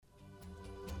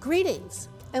Greetings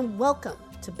and welcome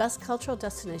to Best Cultural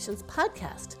Destinations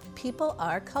podcast, People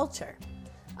Are Culture.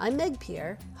 I'm Meg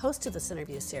Peer, host of this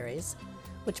interview series,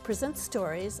 which presents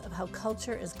stories of how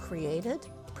culture is created,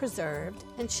 preserved,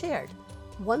 and shared,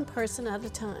 one person at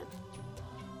a time.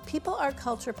 People Are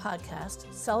Culture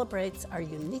podcast celebrates our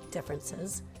unique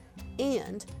differences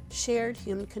and shared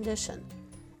human condition,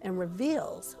 and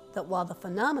reveals that while the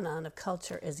phenomenon of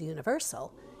culture is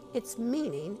universal, its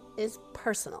meaning is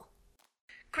personal.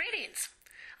 Greetings!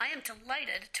 I am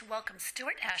delighted to welcome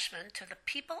Stuart Ashman to the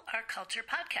People Are Culture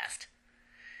podcast.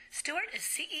 Stuart is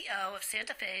CEO of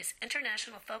Santa Fe's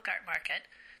International Folk Art Market,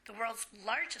 the world's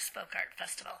largest folk art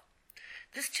festival.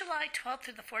 This July 12th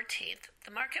through the 14th,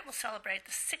 the market will celebrate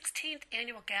the 16th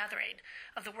annual gathering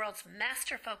of the world's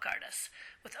master folk artists,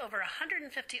 with over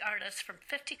 150 artists from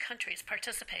 50 countries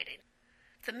participating.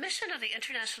 The mission of the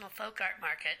International Folk Art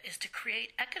Market is to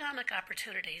create economic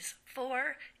opportunities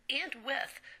for and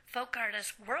with folk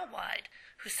artists worldwide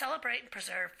who celebrate and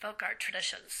preserve folk art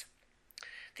traditions.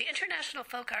 The International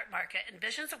Folk Art Market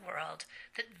envisions a world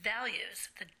that values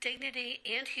the dignity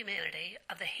and humanity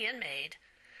of the handmade,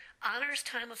 honors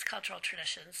timeless cultural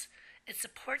traditions, and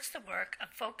supports the work of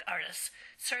folk artists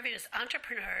serving as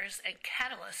entrepreneurs and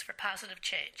catalysts for positive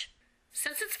change.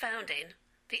 Since its founding,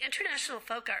 the International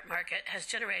Folk Art Market has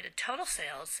generated total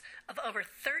sales of over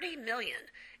 30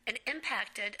 million and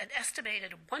impacted an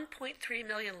estimated 1.3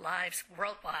 million lives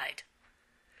worldwide.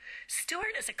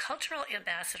 Stuart is a cultural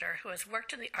ambassador who has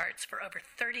worked in the arts for over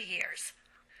 30 years.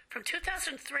 From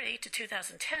 2003 to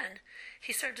 2010,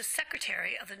 he served as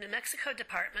secretary of the New Mexico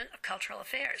Department of Cultural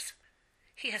Affairs.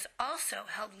 He has also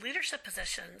held leadership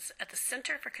positions at the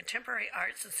Center for Contemporary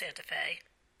Arts in Santa Fe,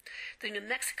 the New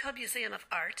Mexico Museum of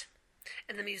Art,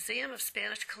 and the Museum of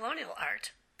Spanish Colonial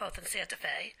Art, both in Santa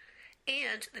Fe,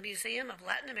 and the Museum of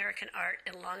Latin American Art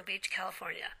in Long Beach,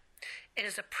 California. It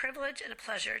is a privilege and a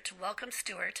pleasure to welcome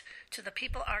Stuart to the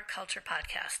People Are Culture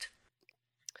podcast.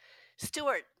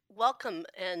 Stuart, welcome,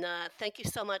 and thank you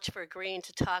so much for agreeing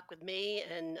to talk with me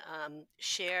and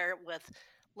share with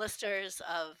listeners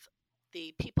of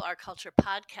the People Are Culture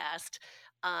podcast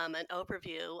an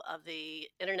overview of the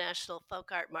International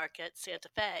Folk Art Market, Santa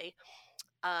Fe.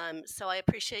 So I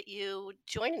appreciate you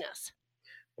joining us.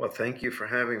 Well, thank you for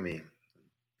having me. It'd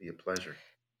be a pleasure.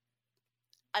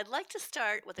 I'd like to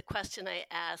start with a question I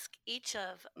ask each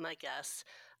of my guests,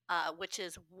 which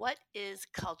is, what is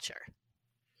culture?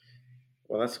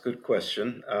 Well, that's a good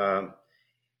question.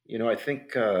 I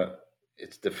think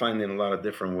it's defined in a lot of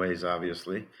different ways,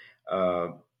 obviously.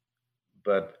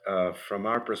 But from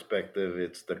our perspective,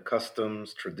 it's the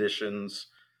customs, traditions,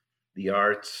 the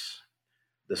arts,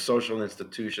 the social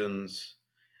institutions,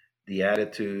 the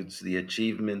attitudes, the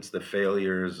achievements, the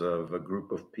failures of a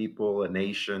group of people, a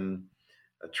nation,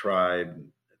 a tribe,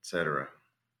 etc.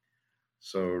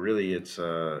 So really, it's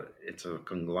a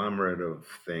conglomerate of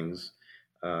things.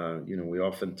 We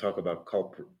often talk about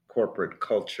corporate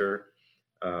culture.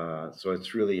 So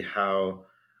it's really uh,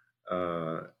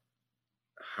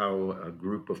 how a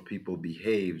group of people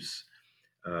behaves.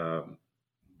 Um,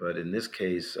 but in this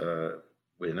case,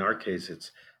 in our case,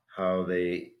 it's how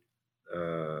they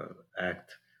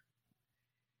act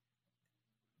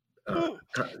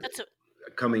That's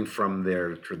coming from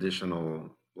their traditional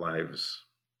lives.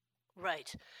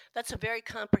 right. That's a very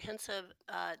comprehensive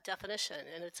definition,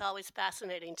 and it's always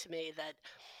fascinating to me that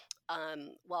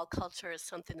while culture is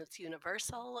something that's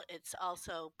universal, it's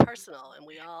also personal, and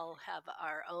we all have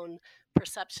our own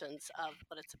perceptions of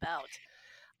what it's about.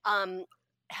 Um,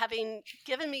 Having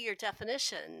given me your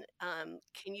definition,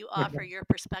 can you offer your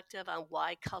perspective on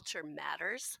why culture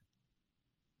matters?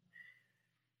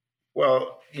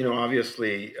 Well,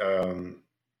 obviously,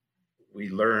 we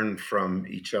learn from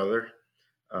each other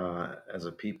as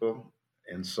a people.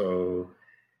 And so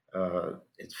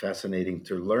it's fascinating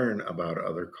to learn about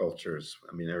other cultures.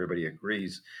 I mean, everybody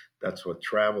agrees that's what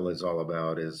travel is all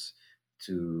about, is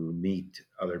to meet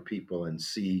other people and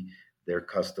see their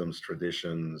customs,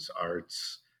 traditions,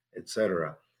 arts,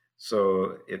 etc.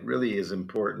 So it really is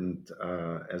important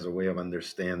as a way of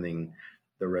understanding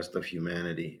the rest of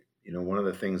humanity. One of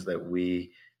the things that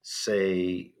we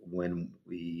say when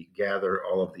we gather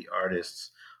all of the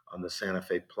artists on the Santa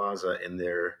Fe Plaza in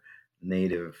their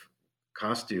native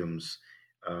costumes,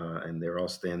 and they're all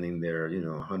standing there,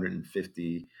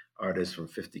 150 artists from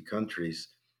 50 countries,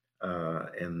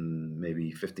 and maybe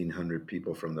 1,500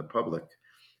 people from the public.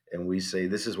 And we say,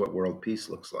 this is what world peace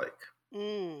looks like.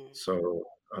 Mm, So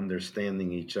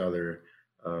understanding each other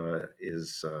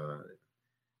is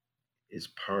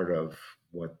part of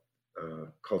what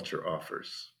culture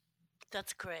offers.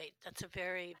 that's great. That's a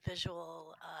very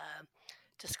visual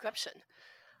description.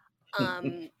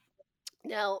 Um,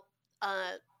 now,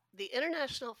 uh, the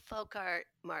International Folk Art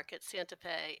Market, Santa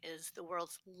Fe, is the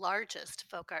world's largest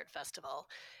folk art festival.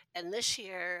 And this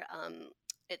year,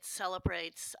 it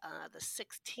celebrates the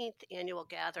 16th annual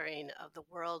gathering of the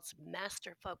world's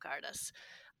master folk artists,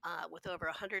 with over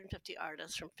 150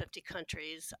 artists from 50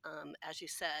 countries, as you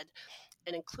said,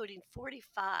 and including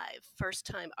 45 first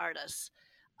time artists,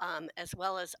 as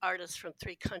well as artists from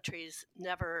 3 countries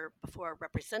never before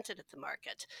represented at the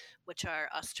market, which are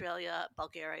Australia,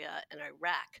 Bulgaria, and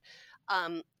Iraq.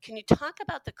 Can you talk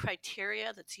about the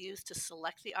criteria that's used to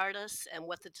select the artists and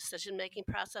what the decision making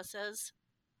process is?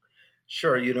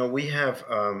 Sure. We have,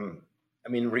 I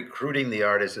mean, recruiting the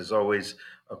artist is always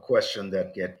a question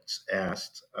that gets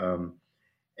asked.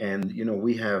 And,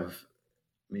 we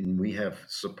have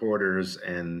supporters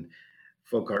and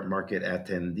folk art market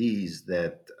attendees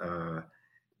that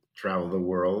travel the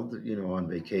world, on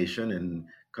vacation and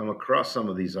come across some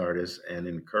of these artists and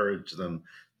encourage them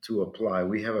to apply.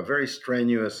 We have a very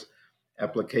strenuous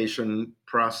application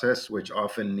process, which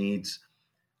often needs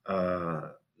uh,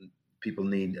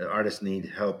 artists need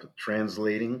help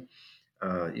translating.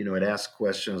 It asks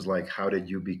questions like, how did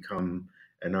you become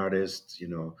an artist?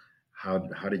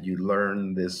 How did you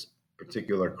learn this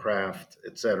particular craft,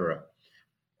 etc.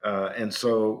 And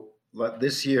so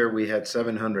this year we had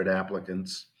 700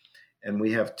 applicants, and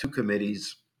we have 2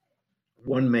 committees,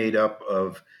 one made up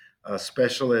of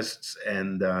specialists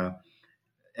and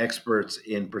experts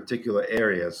in particular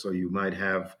areas. So you might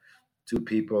have 2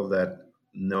 people that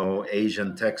know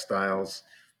Asian textiles,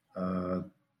 uh,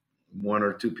 1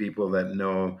 or 2 people that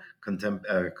know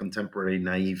contemporary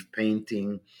naive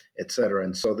painting, etc.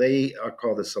 And so they are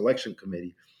called the selection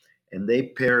committee, and they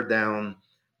pare down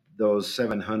those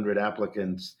 700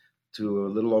 applicants to a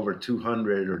little over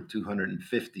 200 or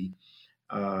 250,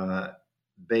 uh,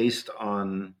 based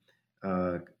on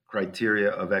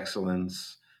criteria of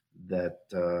excellence that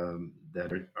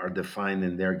are defined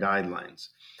in their guidelines.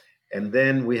 And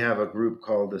then we have a group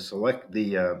called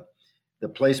the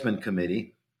placement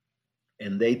committee,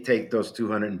 and they take those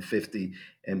 250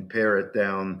 and pare it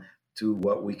down to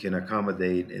what we can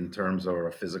accommodate in terms of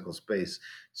our physical space.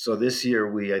 So this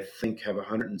year we, I think, have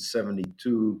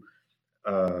 172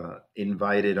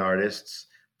 invited artists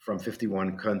from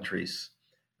 51 countries.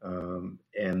 And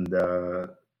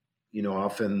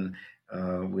often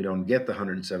we don't get the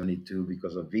 172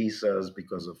 because of visas,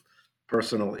 because of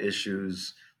personal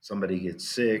issues. Somebody gets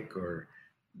sick, or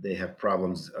they have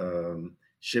problems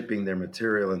shipping their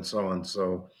material, and so on.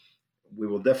 So we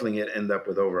will definitely end up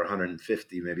with over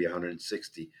 150, maybe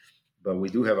 160, but we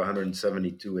do have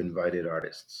 172 invited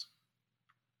artists.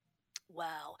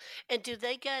 Wow. And do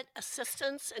they get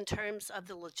assistance in terms of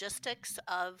the logistics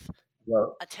of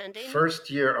Well, attending? first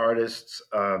year artists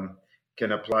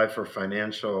can apply for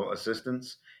financial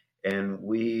assistance, and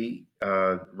we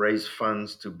raise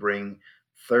funds to bring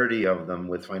 30 of them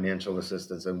with financial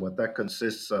assistance. And what that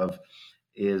consists of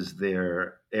is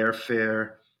their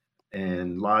airfare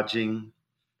and lodging,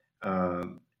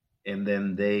 um, and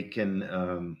then they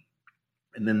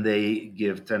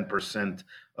give 10%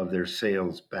 of their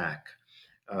sales back.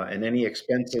 And any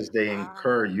expenses they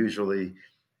incur Ah. usually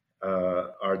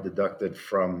are deducted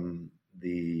from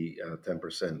the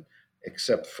 10%,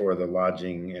 except for the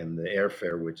lodging and the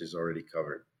airfare, which is already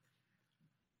covered.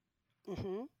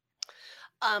 Hmm.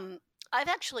 Um, I've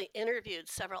actually interviewed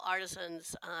several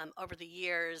artisans over the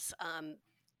years,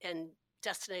 in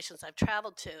destinations I've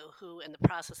traveled to, who, in the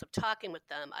process of talking with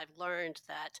them, I've learned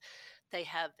that they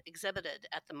have exhibited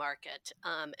at the market,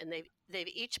 and they've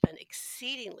each been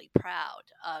exceedingly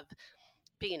proud of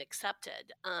being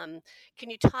accepted. Can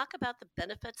you talk about the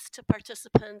benefits to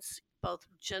participants, both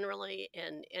generally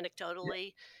and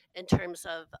anecdotally, in terms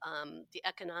of the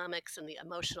economics and the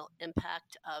emotional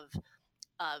impact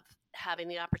of having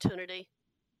the opportunity?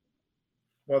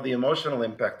 Well, the emotional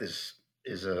impact is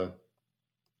a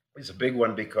is a big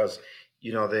one because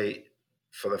they,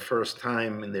 for the first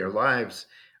time in their lives,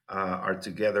 are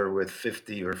together with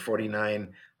 50 or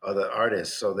 49 other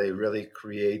artists, so they really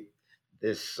create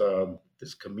this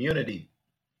community,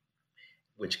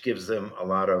 which gives them a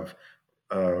lot of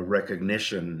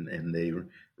recognition, and they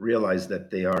realize that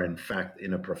they are in fact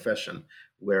in a profession,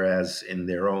 whereas in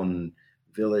their own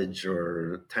village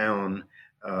or town,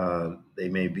 they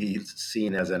may be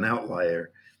seen as an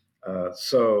outlier.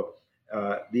 So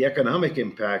the economic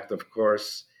impact, of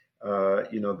course,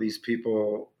 these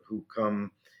people who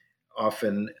come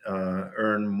often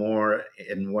earn more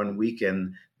in one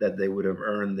weekend that they would have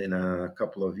earned in a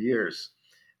couple of years.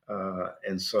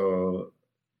 And so,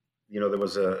 there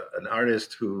was an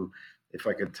artist who, if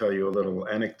I could tell you a little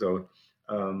anecdote,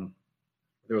 um,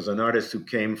 there was an artist who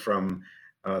came from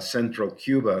central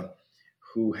Cuba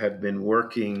who had been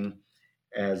working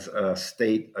as a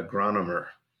state agronomer.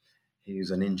 He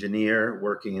was an engineer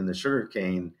working in the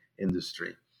sugarcane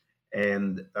industry.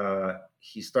 And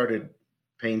he started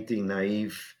painting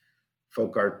naive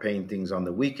folk art paintings on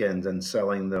the weekends and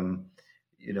selling them,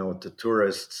 to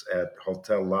tourists at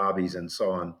hotel lobbies and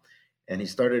so on. And he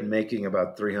started making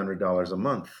about $300 a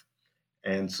month.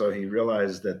 And so he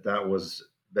realized that that was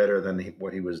better than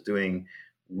what he was doing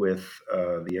with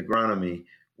the agronomy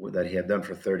that he had done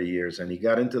for 30 years. And he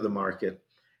got into the market.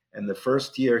 And the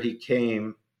first year he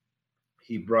came,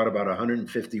 he brought about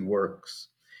 150 works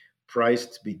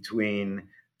priced between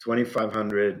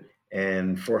 2,500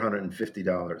 and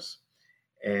 $450.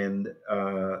 And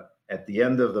at the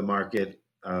end of the market,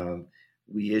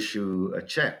 we issue a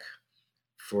check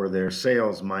for their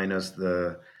sales minus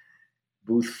the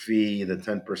booth fee, the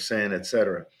 10%, et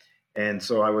cetera. And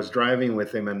so I was driving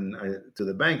with him to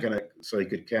the bank, so he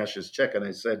could cash his check. And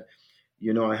I said,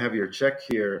 I have your check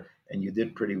here, and you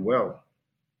did pretty well.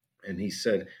 And he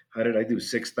said, how did I do?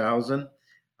 6,000?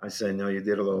 I said, no, you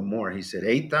did a little more. He said,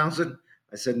 8,000?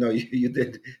 I said, no, you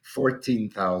did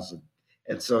 14,000.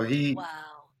 And so he Wow.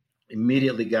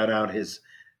 immediately got out his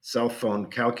cell phone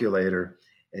calculator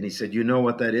and he said, you know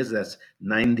what that is? That's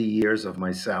 90 years of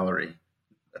my salary.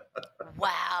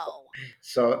 Wow.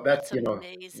 So that's, That's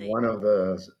amazing. one of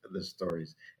the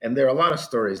stories. And there are a lot of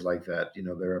stories like that.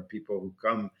 There are people who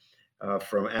come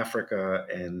from Africa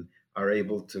and are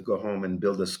able to go home and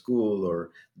build a school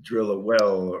or drill a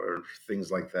well or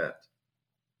things like that.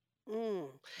 Mm.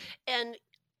 And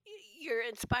you're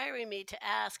inspiring me to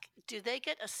ask, do they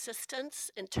get assistance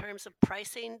in terms of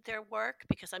pricing their work?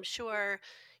 Because I'm sure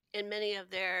in many of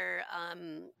their,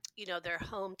 their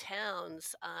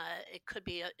hometowns, it could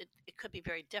be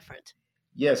very different.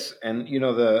 Yes, and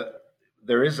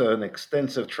there is an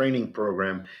extensive training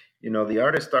program. The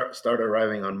artists start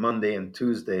arriving on Monday and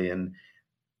Tuesday, and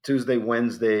Tuesday,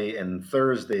 Wednesday, and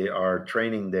Thursday are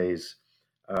training days.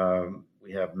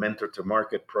 We have mentor to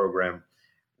market program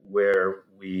where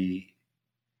we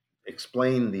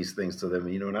explain these things to them.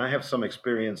 And I have some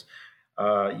experience.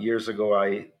 Years ago,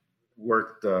 I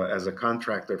worked as a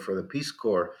contractor for the Peace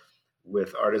Corps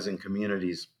with artisan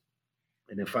communities.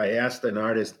 And if I asked an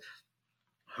artist,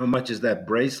 how much is that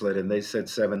bracelet? And they said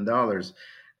 $7.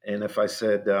 And if I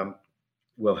said,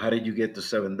 well, how did you get to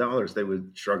 $7? They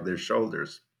would shrug their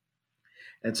shoulders.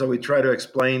 And so we try to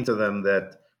explain to them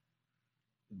that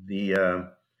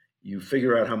you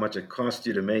figure out how much it cost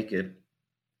you to make it,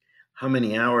 how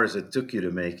many hours it took you to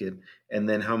make it, and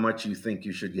then how much you think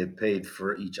you should get paid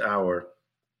for each hour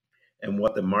and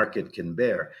what the market can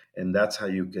bear. And that's how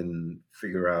you can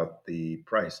figure out the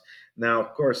price. Now,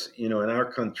 of course, in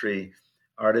our country,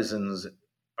 artisans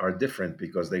are different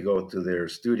because they go to their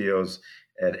studios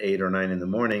at 8 or 9 in the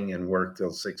morning and work till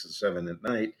 6 or 7 at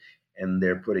night, and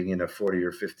they're putting in a 40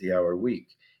 or 50 hour week.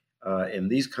 In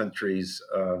these countries,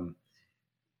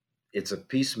 it's a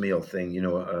piecemeal thing.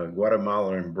 A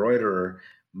Guatemala embroiderer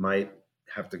might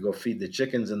have to go feed the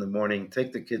chickens in the morning,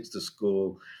 take the kids to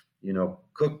school,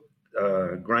 cook,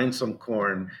 grind some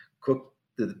corn, cook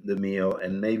the meal,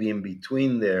 and maybe in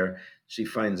between there, she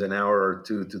finds an hour or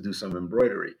two to do some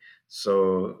embroidery.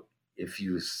 So if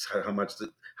you,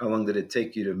 how long did it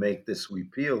take you to make this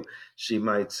huipil? She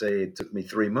might say it took me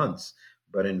 3 months,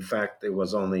 but in fact, it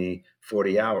was only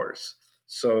 40 hours.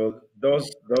 So those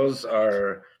Right.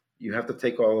 are, you have to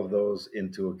take all of those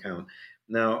into account.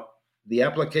 Now, the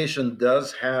application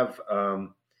does have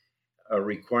a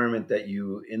requirement that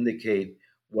you indicate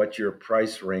what your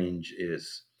price range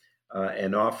is.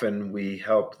 And often we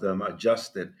help them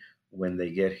adjust it when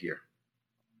they get here.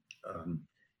 Um,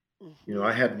 I Hmm.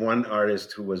 had one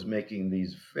artist who was making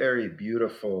these very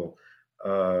beautiful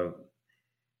uh,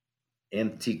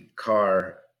 antique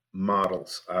car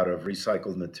models out of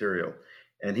recycled material.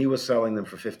 And he was selling them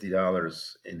for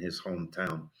 $50 in his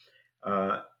hometown.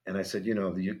 And I said, you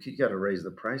got to raise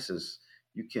the prices.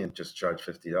 You can't just charge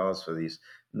 $50 for these.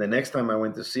 And the next time I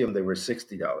went to see them, they were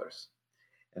 $60.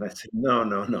 And I said, no,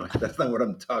 no, no, that's not what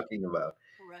I'm talking about.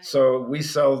 Right. So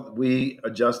we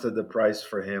adjusted the price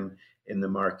for him in the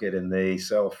market, and they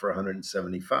sell for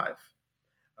 175,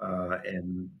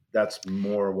 and that's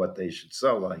more what they should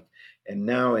sell like. And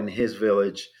now in his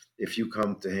village, if you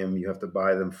come to him, you have to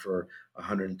buy them for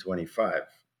 125.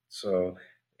 So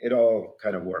it all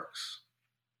kind of works.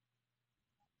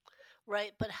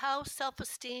 Right, but how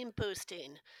self-esteem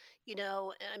boosting?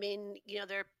 I mean,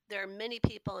 there are many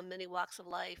people in many walks of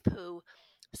life who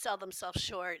sell themselves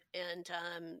short. And,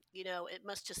 it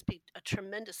must just be a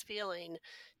tremendous feeling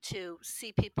to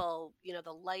see people,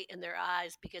 the light in their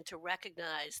eyes begin to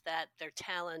recognize that their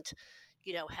talent,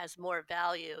 has more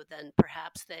value than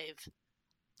perhaps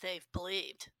they've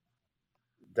believed.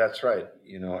 That's right.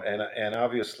 And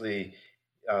obviously,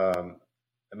 um,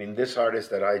 I mean, this artist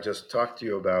that I just talked to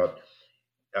you about,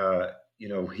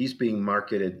 he's being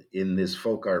marketed in this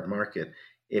folk art market.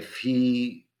 If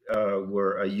he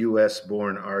were a U.S.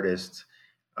 born artist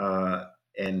uh,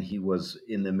 and he was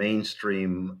in the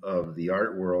mainstream of the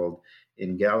art world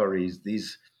in galleries,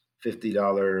 these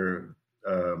 $50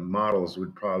 models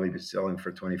would probably be selling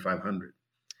for 2,500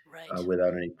 Right,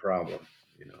 without any problem.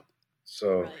 You know,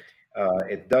 so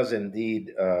right. it does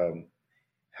indeed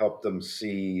help them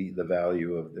see the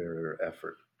value of their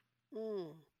effort.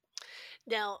 Mm.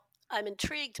 Now, I'm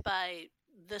intrigued by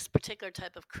this particular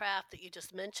type of craft that you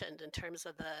just mentioned in terms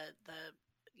of the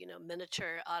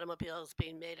miniature automobiles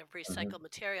being made of Mhm. recycled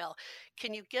material.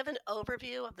 Can you give an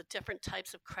overview of the different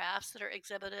types of crafts that are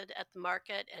exhibited at the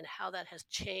market and how that has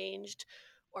changed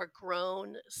or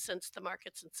grown since the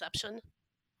market's inception?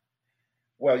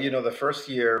 Well, the first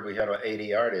year we had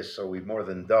 80 artists, so we've more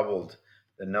than doubled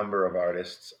the number of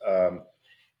artists.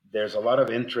 There's a lot of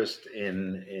interest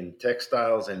in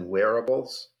textiles and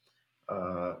wearables.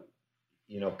 Uh,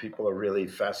 People are really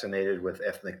fascinated with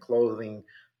ethnic clothing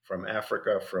from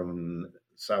Africa, from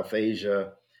South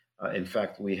Asia. In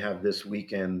fact, we have this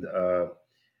weekend a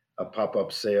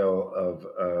pop-up sale of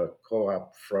a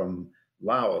co-op from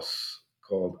Laos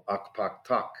called Akpak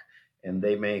Tak, and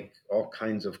they make all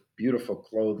kinds of beautiful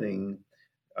clothing.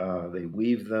 They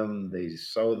weave them, they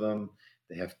sew them,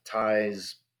 they have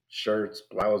ties, shirts,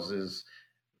 blouses,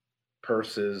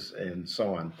 purses, and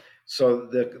so on. So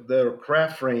the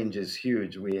craft range is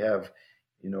huge. We have,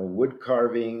 wood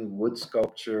carving, wood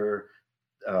sculpture,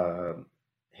 uh,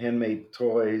 handmade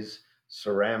toys,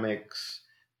 ceramics,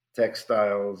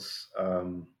 textiles,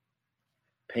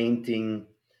 painting.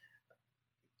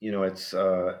 It's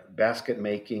basket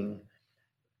making.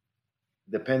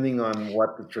 Depending on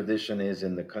what the tradition is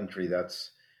in the country,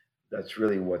 that's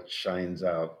really what shines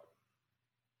out.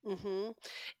 Hmm.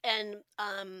 And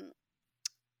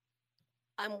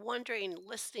I'm wondering,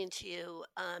 listening to you,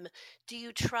 do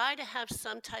you try to have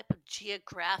some type of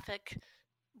geographic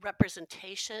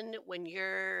representation when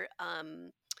you're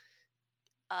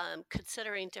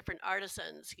considering different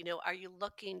artisans? Are you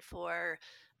looking for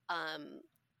um,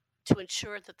 to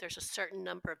ensure that there's a certain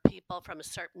number of people from a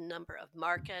certain number of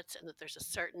markets and that there's a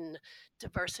certain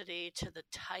diversity to the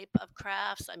type of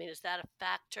crafts? I mean, is that a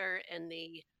factor in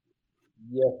the?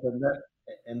 Yes,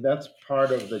 and that's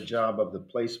part of the job of the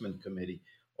placement committee.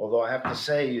 Although I have to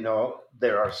say,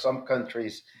 there are some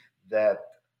countries that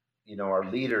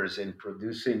are leaders in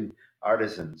producing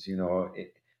artisans.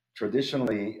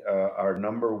 Traditionally, our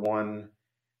number one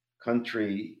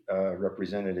country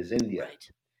represented is India,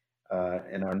 Right.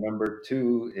 and our number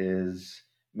two is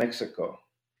Mexico.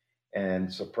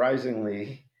 And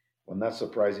surprisingly, well, not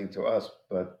surprising to us,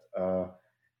 but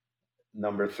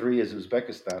number three is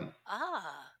Uzbekistan,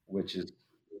 Ah. which is,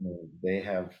 they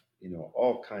have,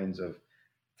 all kinds of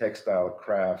textile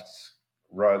crafts,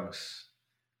 rugs,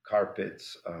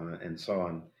 carpets, and so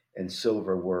on, and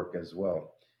silver work as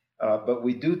well. But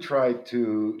we do try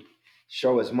to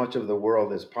show as much of the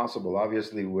world as possible.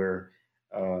 Obviously, we're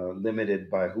limited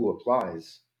by who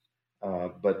applies,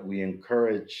 but we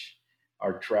encourage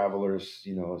our travelers.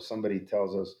 If somebody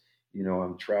tells us,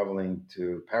 I'm traveling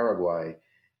to Paraguay,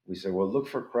 we say, well, look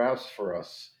for crafts for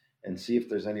us and see if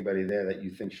there's anybody there that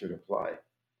you think should apply.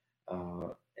 Uh,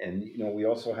 and we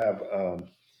also have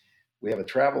we have a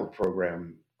travel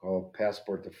program called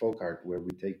Passport to Folk Art, where we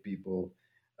take people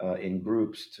in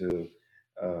groups to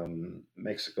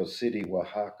Mexico City,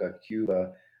 Oaxaca,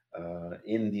 Cuba,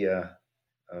 India,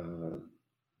 uh,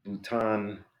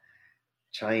 Bhutan,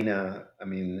 China. I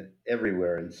mean,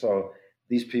 everywhere. And so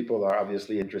these people are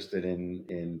obviously interested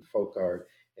in folk art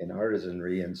and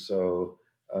artisanry, and so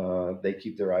they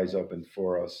keep their eyes open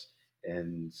for us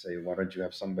and say, "Why don't you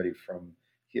have somebody from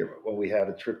here?" Well, we had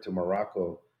a trip to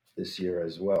Morocco this year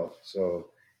as well.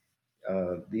 So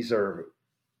these are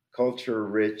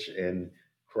culture-rich and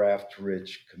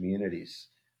craft-rich communities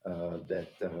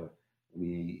that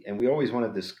we always want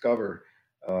to discover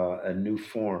a new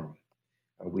form.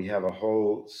 We have a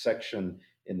whole section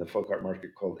in the folk art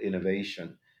market called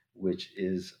innovation, which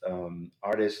is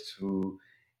artists who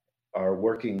are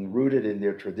working rooted in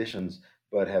their traditions,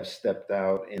 but have stepped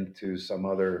out into some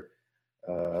other.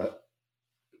 Uh,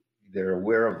 they're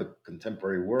aware of the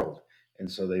contemporary world, and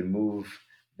so they move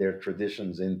their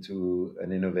traditions into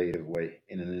an innovative way.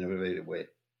 In an innovative way.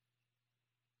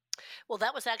 Well,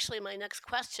 that was actually my next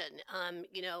question.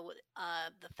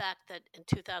 The fact that in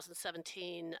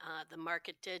 2017, the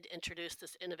market did introduce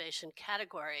this innovation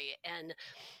category, and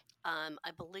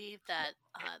I believe that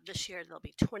this year there'll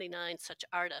be 29 such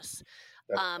artists.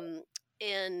 That's Um,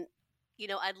 and,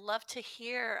 I'd love to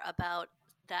hear about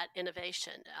that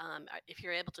innovation. If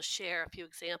you're able to share a few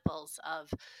examples of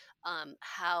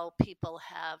how people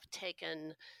have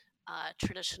taken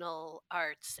traditional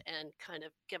arts and kind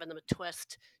of given them a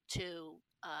twist to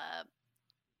uh,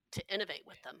 to innovate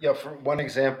with them. Yeah, for one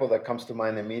example that comes to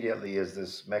mind immediately is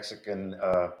this Mexican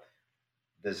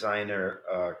designer,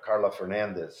 Carla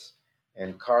Fernandez.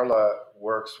 And Carla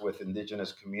works with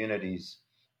indigenous communities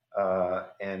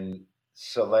and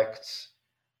selects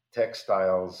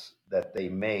textiles that they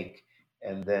make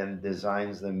and then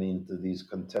designs them into these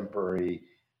contemporary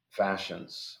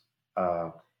fashions.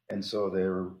 And so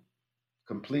they're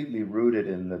completely rooted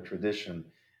in the tradition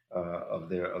of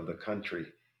the country,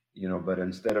 But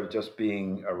instead of just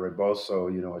being a rebozo,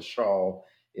 a shawl,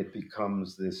 it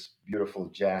becomes this beautiful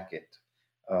jacket.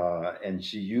 And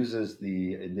she uses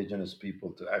the indigenous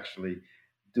people to actually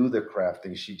do the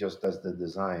crafting. She just does the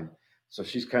design. So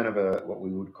she's kind of a what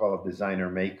we would call a designer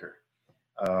maker,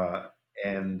 uh,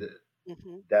 and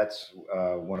Hmm. that's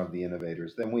one of the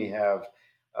innovators. Then we have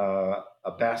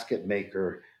a basket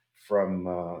maker from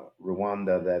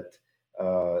Rwanda that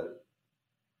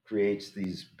creates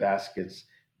these baskets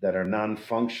that are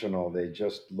non-functional. They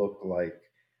just look like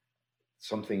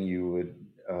something you would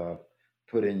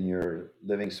put in your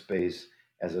living space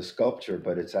as a sculpture,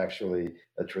 but it's actually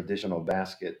a traditional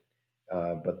basket.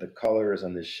 But the colors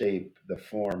and the shape, the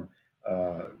form,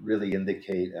 really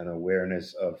indicate an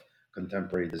awareness of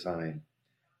contemporary design.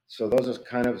 So those are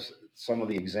kind of some of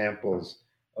the examples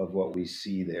of what we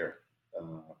see there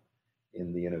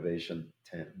in the innovation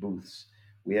tent booths.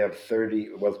 We have 30,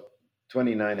 well,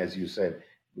 29, as you said.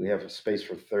 We have a space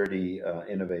for 30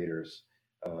 innovators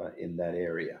in that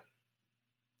area.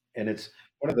 And it's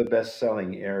one of the best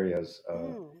selling areas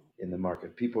Mm. in the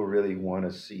market. People really want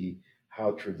to see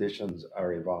how traditions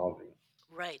are evolving.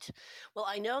 Right. Well,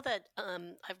 I know that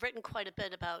I've written quite a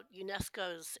bit about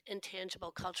UNESCO's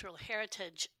intangible cultural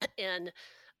heritage, and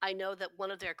I know that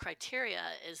one of their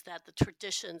criteria is that the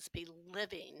traditions be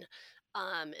living,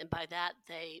 and by that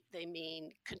they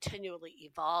mean continually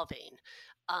evolving.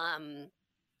 Um,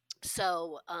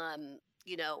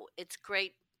 it's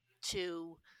great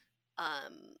to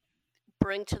um,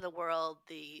 bring to the world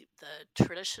the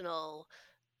traditional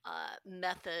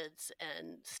methods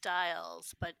and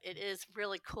styles, but it is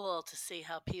really cool to see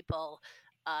how people,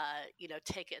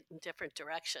 take it in different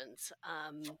directions.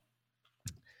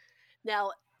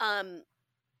 Now,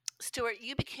 Stuart,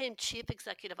 you became chief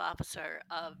executive officer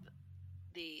of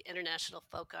the International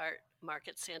Folk Art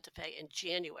Market Santa Fe in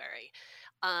January,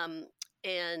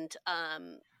 and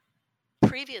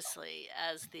previously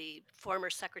as the former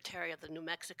secretary of the New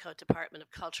Mexico Department of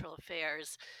Cultural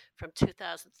Affairs from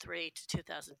 2003 to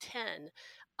 2010,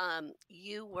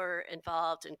 you were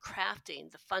involved in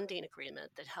crafting the funding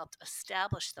agreement that helped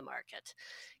establish the market.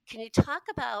 Can you talk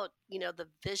about, the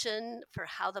vision for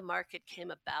how the market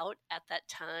came about at that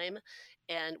time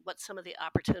and what some of the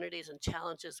opportunities and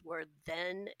challenges were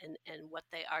then and what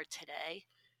they are today?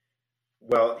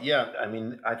 Well, yeah, I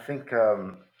mean, I think,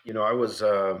 I was,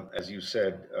 as you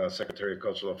said, Secretary of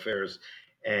Cultural Affairs,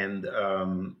 and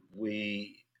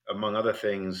among other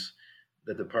things,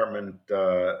 the department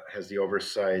has the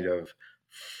oversight of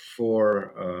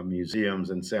four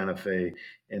museums in Santa Fe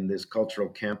and this cultural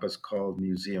campus called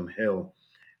Museum Hill.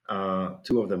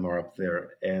 Two of them are up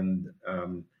there. And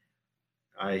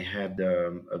I had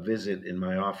a visit in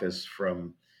my office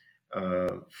from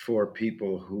four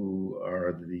people who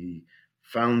are the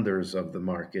founders of the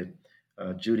market.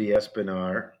 Judy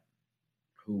Espinar,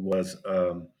 who was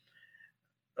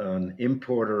an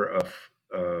importer of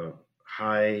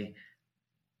high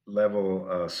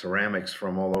level ceramics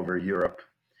from all over Europe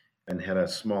and had a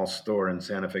small store in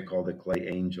Santa Fe called the Clay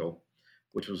Angel,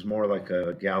 which was more like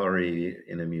a gallery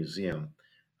in a museum.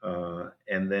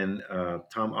 And then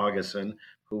Tom Augustin,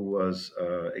 who was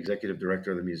executive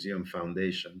director of the Museum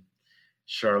Foundation,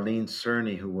 Charlene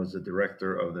Cerny, who was the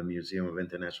director of the Museum of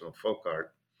International Folk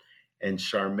Art, and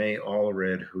Charmé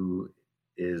Allred, who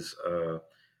is a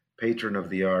patron of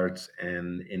the arts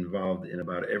and involved in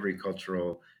about every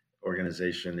cultural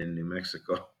organization in New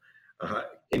Mexico,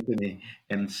 came to me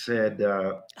and said,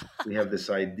 we have this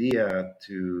idea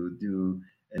to do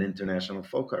an international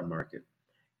folk art market.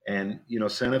 And,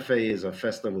 Santa Fe is a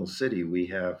festival city. We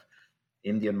have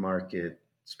Indian market,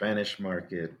 Spanish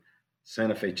market,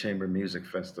 Santa Fe Chamber Music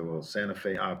Festival, Santa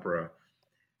Fe Opera.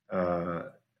 Uh,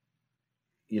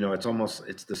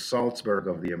 it's the Salzburg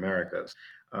of the Americas.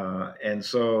 And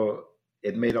so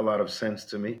it made a lot of sense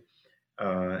to me.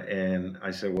 And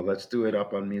I said, well, let's do it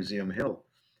up on Museum Hill.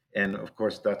 And of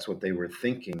course, that's what they were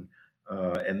thinking.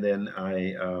 And then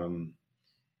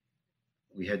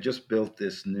we had just built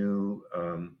this new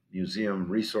museum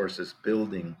resources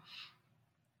building,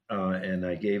 and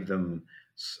I gave them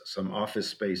some office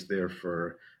space there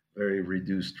for very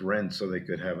reduced rent so they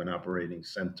could have an operating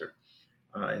center.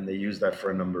 And they used that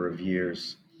for a number of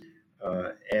years.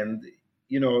 And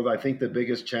I think the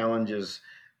biggest challenges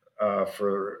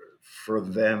for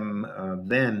them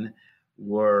then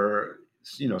were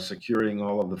securing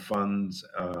all of the funds,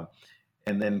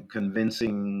 and then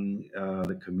convincing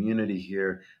the community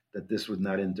here that this would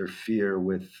not interfere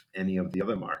with any of the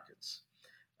other markets.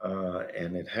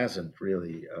 And it hasn't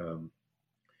really.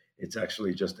 It's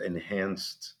actually just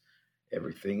enhanced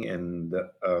everything. And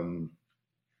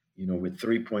with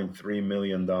 $3.3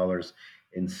 million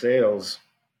in sales,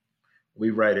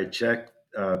 we write a check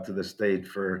to the state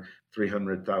for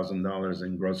 $300,000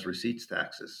 in gross receipts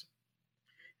taxes,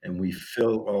 and we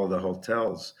fill all the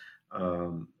hotels.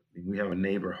 We have a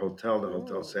neighbor hotel, the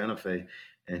Hotel Santa Fe,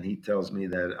 and he tells me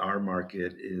that our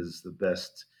market is the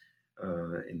best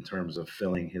in terms of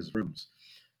filling his rooms.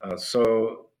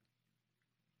 So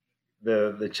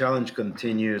the challenge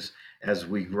continues as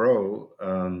we grow.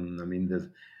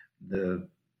 The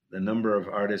number of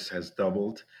artists has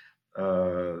doubled.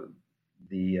 The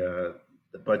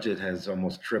budget has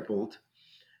almost tripled,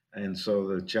 and so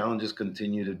the challenges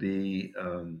continue to be,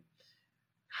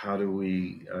 how do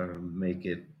we make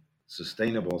it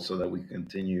sustainable so that we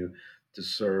continue to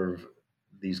serve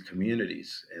these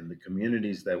communities. And the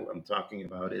communities that I'm talking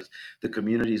about is the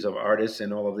communities of artists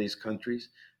in all of these countries,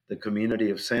 the community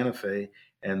of Santa Fe,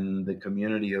 and the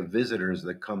community of visitors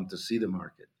that come to see the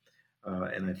market.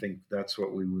 And I think that's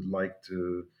what we would like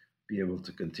to be able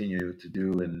to continue to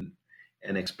do, and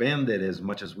expand it as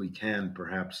much as we can,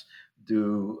 perhaps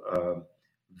do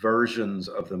versions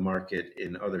of the market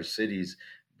in other cities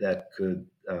that could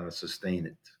sustain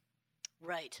it.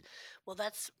 Right. Well,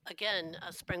 that's again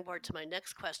a springboard to my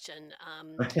next question,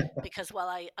 because while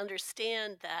I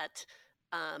understand that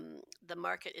the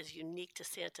market is unique to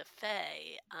Santa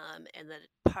Fe, and that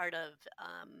part of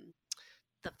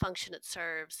the function it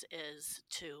serves is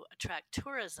to attract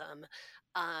tourism,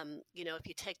 if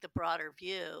you take the broader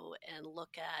view and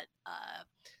look at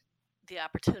the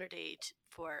opportunity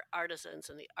for artisans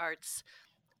and the arts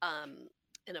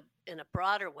in a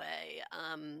broader way.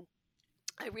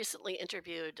 I recently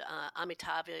interviewed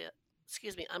Amitabha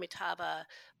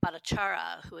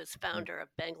Bhattacharya, who is founder of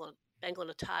Bangla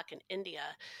Natak in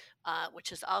India, which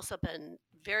has also been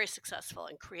very successful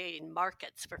in creating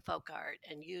markets for folk art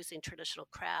and using traditional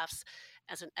crafts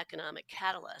as an economic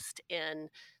catalyst. And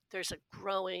there's a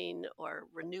growing or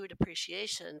renewed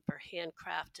appreciation for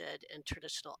handcrafted and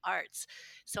traditional arts.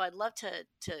 So I'd love to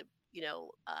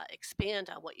expand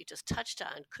on what you just touched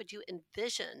on. Could you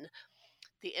envision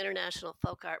the International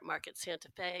Folk Art Market Santa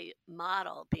Fe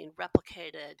model being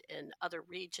replicated in other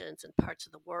regions and parts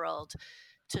of the world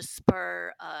to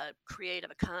spur a creative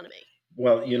economy?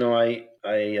 Well,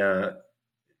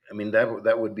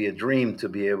 that would be a dream to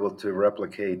be able to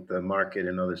replicate the market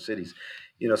in other cities.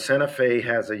 Santa Fe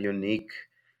has a unique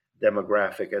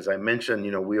demographic. As I mentioned,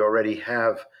 we already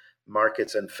have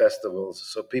markets and festivals,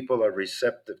 so people are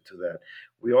receptive to that.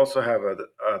 We also have a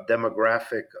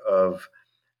demographic of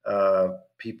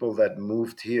people that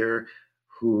moved here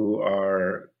who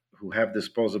have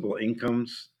disposable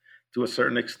incomes to a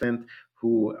certain extent,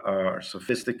 who are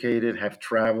sophisticated, have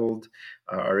traveled,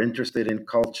 are interested in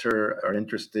culture, are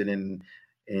interested in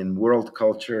world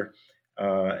culture,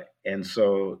 and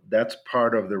so that's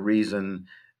part of the reason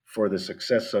for the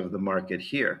success of the market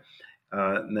here.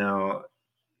 Now,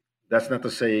 that's not to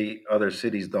say other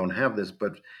cities don't have this,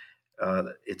 but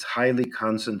it's highly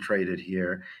concentrated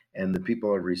here, and the people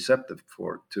are receptive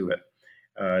to it.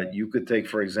 You could take,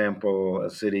 for example, a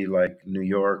city like New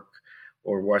York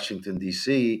or Washington,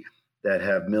 D.C., that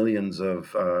have millions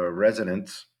of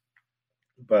residents,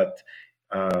 but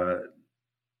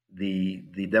the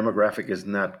demographic is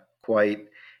not quite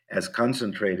as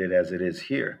concentrated as it is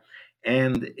here.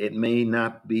 And it may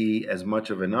not be as much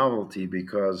of a novelty,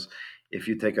 because if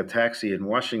you take a taxi in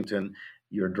Washington,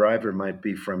 your driver might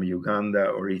be from Uganda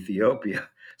or Ethiopia.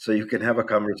 So you can have a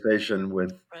conversation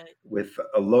with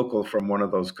a local from one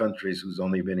of those countries who's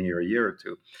only been here a year or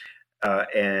two.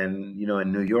 And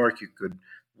in New York, you could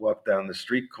walk down the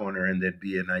street corner and there'd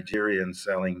be a Nigerian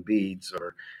selling beads,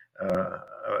 or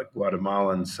a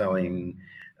Guatemalan selling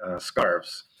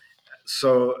scarves.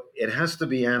 So it has to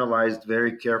be analyzed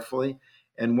very carefully,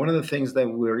 And one of the things that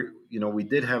we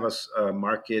did have a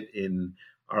market in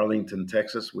Arlington,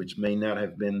 Texas, which may not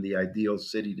have been the ideal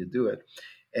city to do it,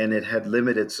 and it had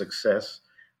limited success.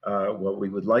 What we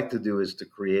would like to do is to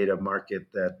create a market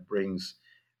that brings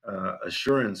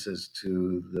assurances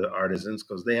to the artisans,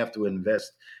 because they have to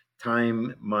invest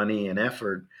time, money, and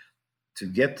effort to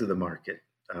get to the market.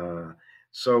 Uh,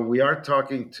 so we are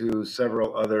talking to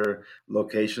several other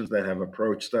locations that have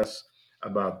approached us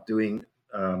about doing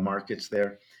markets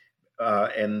there,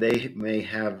 and they may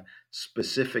have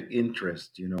specific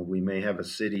interest. We may have a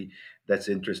city that's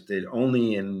interested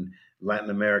only in Latin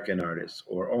American artists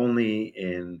or only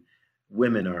in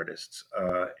women artists,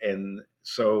 and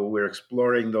so we're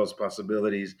exploring those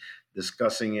possibilities,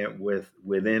 discussing it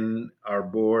within our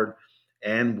board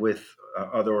and with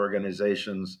other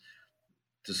organizations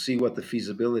to see what the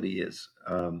feasibility is.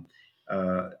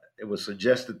 Uh, it was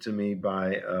suggested to me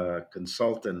by a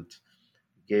consultant,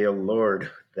 Gail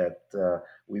Lord, that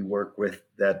we work with,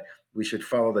 that we should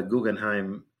follow the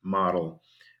Guggenheim model,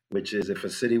 which is if a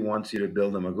city wants you to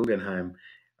build them a Guggenheim,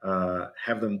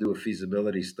 have them do a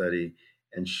feasibility study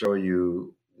and show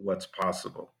you what's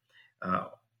possible. Uh,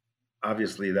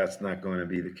 Obviously, that's not going to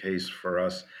be the case for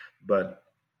us, but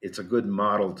it's a good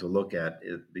model to look at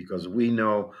because we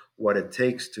know what it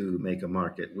takes to make a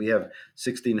market. We have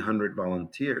 1,600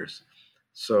 volunteers.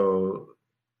 So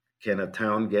can a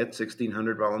town get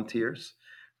 1,600 volunteers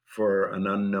for an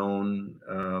unknown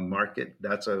market?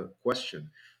 That's a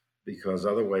question, because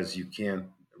otherwise you can't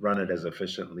run it as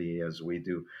efficiently as we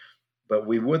do. But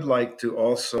we would like to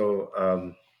also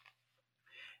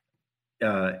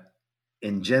uh,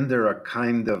 engender a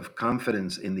kind of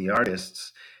confidence in the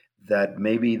artists that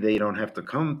maybe they don't have to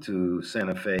come to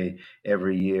Santa Fe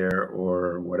every year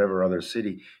or whatever other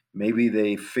city. Maybe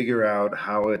they figure out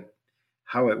how it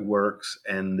works,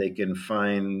 and they can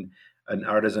find an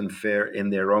artisan fair in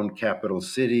their own capital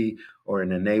city or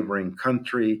in a neighboring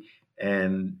country,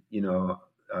 and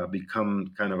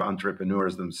become kind of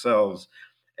entrepreneurs themselves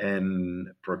and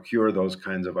procure those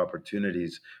kinds of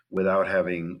opportunities without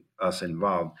having us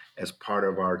involved as part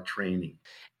of our training.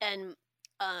 And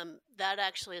that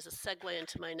actually is a segue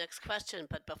into my next question.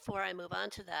 But before I move on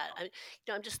to that,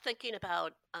 I'm just thinking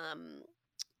about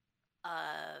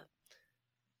uh,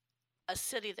 a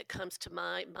city that comes to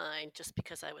my mind just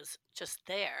because I was just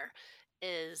there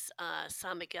is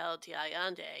San Miguel de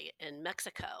Allende in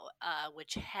Mexico,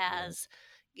 which Right. has,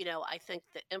 I think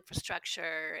the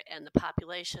infrastructure and the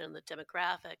population and the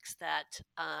demographics that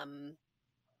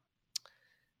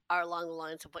are along the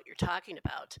lines of what you're talking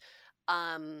about.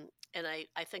 And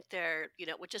I think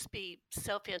it would just be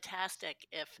so fantastic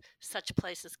if such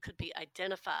places could be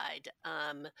identified.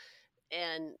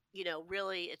 And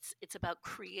really it's about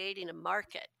creating a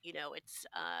market.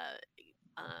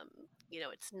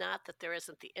 It's not that there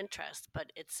isn't the interest,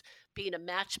 but it's being a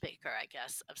matchmaker, I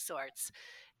guess, of sorts.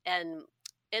 And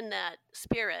in that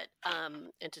spirit,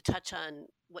 and to touch on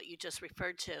what you just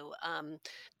referred to,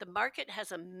 the market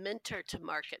has a mentor to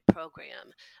market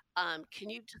program. Can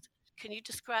you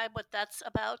describe what that's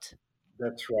about?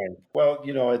 That's right. Well,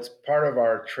 it's part of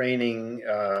our training.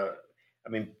 I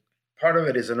mean, part of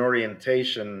it is an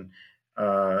orientation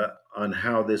on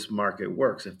how this market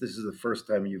works. If this is the first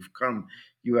time you've come,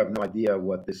 you have no idea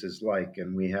what this is like.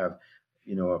 And we have,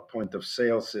 a point of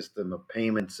sale system, a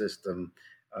payment system.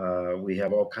 We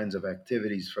have all kinds of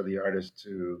activities for the artist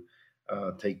to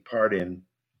take part in.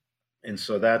 And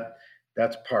so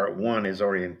that's part one, is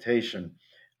orientation.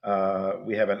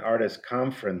 We have an artist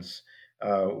conference,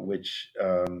 which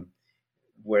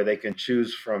where they can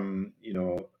choose from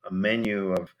a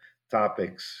menu of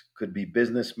topics. Could be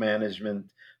business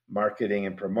management, marketing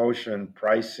and promotion,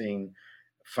 pricing,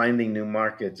 finding new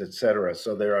markets, etc.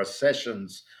 So there are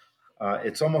sessions.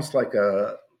 It's almost like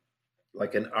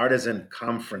an artisan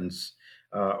conference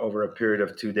over a period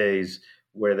of 2 days,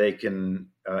 where they can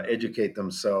educate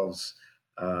themselves.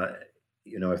 Uh,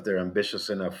 if they're ambitious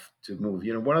enough to move.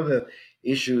 One of the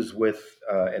issues with,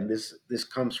 and this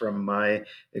comes from my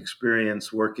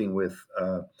experience working with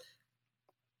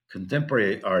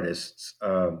contemporary artists,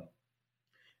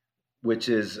 which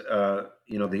is,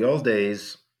 the old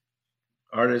days,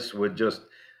 artists would just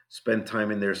spend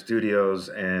time in their studios,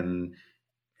 and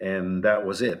that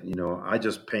was it. I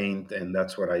just paint, and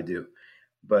that's what I do.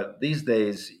 But these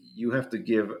days, you have to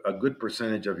give a good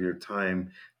percentage of your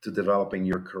time to developing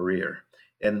your career.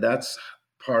 And that's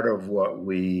part of what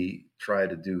we try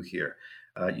to do here.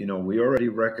 We already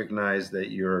recognize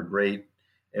that you're a great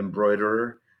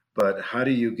embroiderer, but how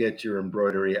do you get your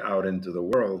embroidery out into the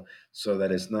world so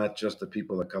that it's not just the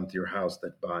people that come to your house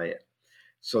that buy it?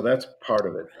 So that's part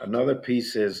of it. Right. Another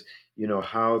piece is,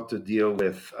 how to deal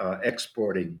with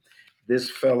exporting. This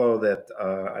fellow that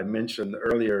I mentioned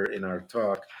earlier in our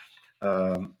talk,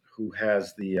 who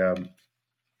has the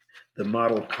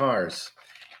model cars.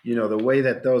 The way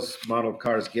that those model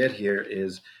cars get here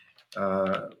is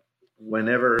uh,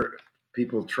 whenever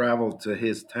people travel to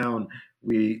his town,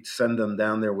 we send them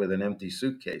down there with an empty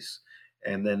suitcase,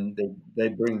 and then they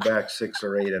bring back 6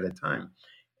 or 8 at a time.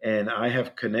 And I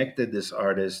have connected this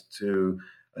artist to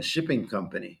a shipping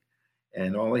company,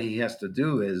 and all he has to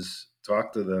do is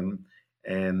talk to them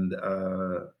and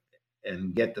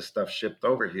get the stuff shipped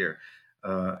over here.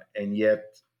 And yet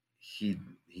he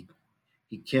he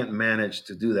he can't manage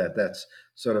to do that. That's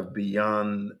sort of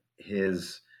beyond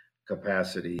his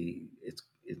capacity.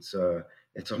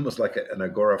 It's almost like an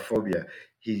agoraphobia.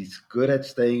 He's good at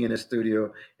staying in his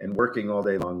studio and working all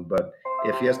day long, but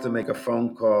if he has to make a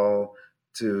phone call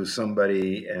to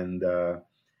somebody and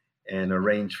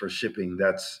arrange for shipping,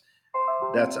 that's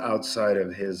outside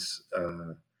of his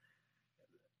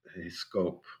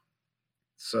scope.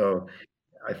 So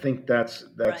I think that's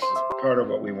Right. part of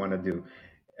what we want to do.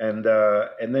 And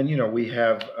then we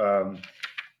have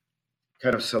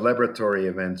kind of celebratory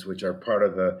events, which are part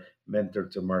of the Mentor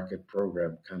to Market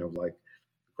program, kind of like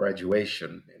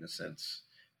graduation in a sense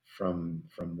from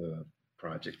the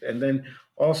project. And then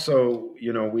also,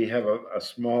 we have a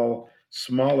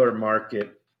smaller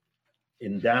market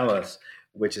in Dallas,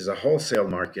 which is a wholesale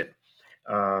market,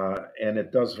 and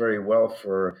it does very well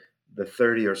for the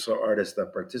 30 or so artists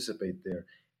that participate there.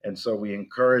 And so we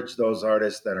encourage those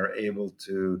artists that are able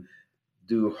to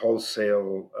do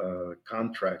wholesale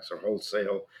contracts or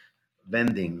wholesale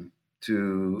vending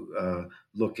to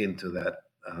look into that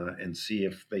and see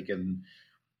if they can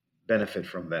benefit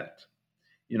from that.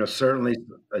 Certainly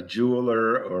a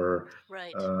jeweler or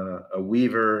Right. a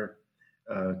weaver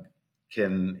uh,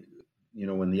 can,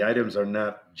 when the items are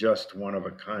not just one of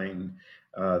a kind,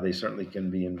 they certainly can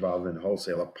be involved in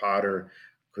wholesale. A potter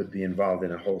could be involved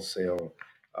in a wholesale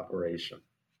operation.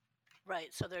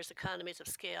 Right. So there's economies of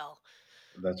scale.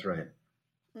 That's right.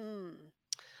 Mm.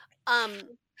 Um,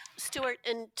 Stuart,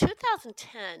 in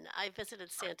 2010, I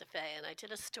visited Santa Fe and I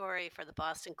did a story for the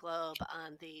Boston Globe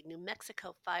on the New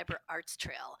Mexico Fiber Arts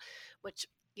Trail, which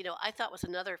I thought was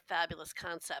another fabulous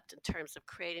concept in terms of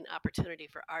creating opportunity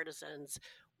for artisans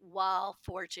while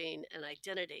forging an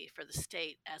identity for the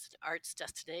state as an arts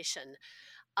destination.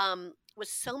 With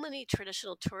so many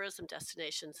traditional tourism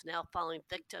destinations now falling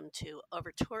victim to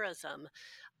over tourism,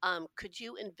 could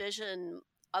you envision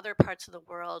other parts of the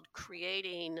world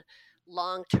creating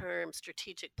long-term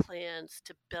strategic plans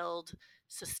to build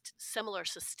similar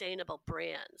sustainable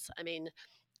brands? I mean,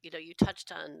 you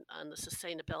touched on the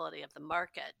sustainability of the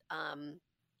market,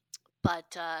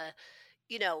 but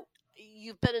you know,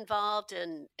 you've been involved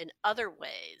in other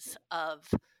ways of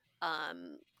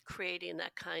creating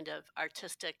that kind of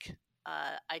artistic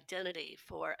identity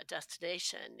for a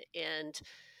destination, and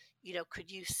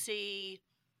could you see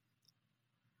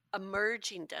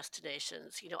emerging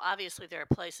destinations? Obviously there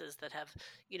are places that have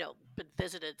been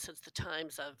visited since the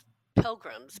times of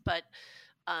pilgrims, but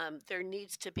there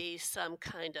needs to be some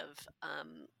kind of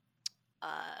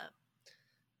uh,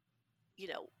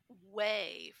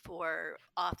 way for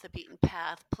off the beaten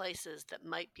path places that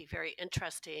might be very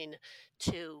interesting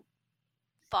to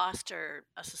foster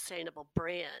a sustainable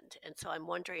brand. And so I'm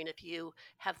wondering if you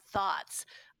have thoughts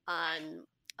on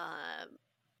um,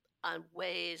 on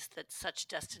ways that such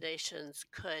destinations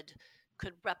could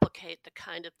replicate the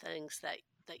kind of things that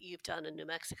you've done in New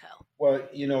Mexico. Well,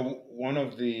 one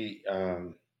of the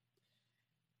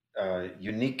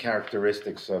unique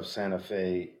characteristics of Santa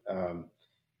Fe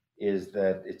is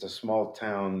that it's a small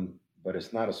town, but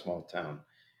it's not a small town.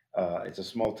 It's a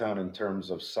small town in terms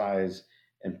of size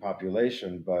and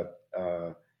population, but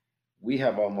we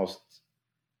have almost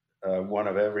one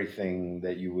of everything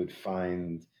that you would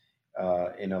find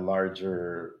in a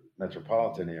larger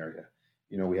metropolitan area.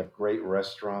 We have great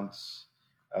restaurants,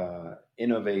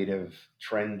 innovative,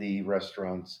 trendy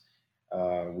restaurants.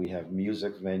 We have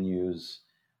music venues.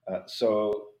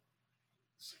 So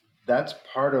that's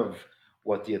part of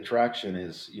what the attraction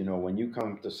is. When you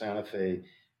come to Santa Fe,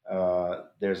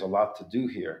 there's a lot to do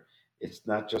here. It's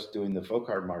not just doing the folk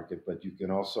art market, but you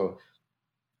can also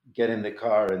get in the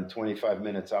car and 25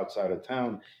 minutes outside of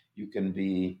town, you can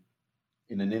be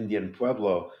in an Indian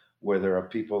pueblo where there are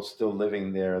people still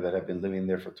living there that have been living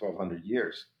there for 1,200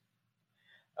 years.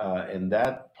 And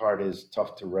that part is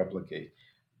tough to replicate.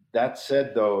 That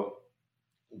said, though,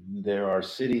 there are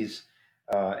cities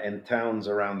and towns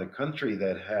around the country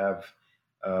that have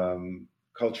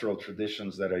cultural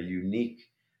traditions that are unique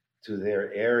to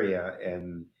their area,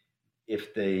 and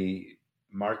if they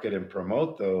market and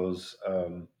promote those,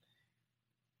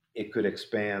 it could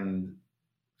expand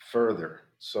further.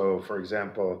 So, for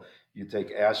example, you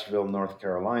take Asheville, North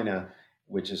Carolina,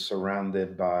 which is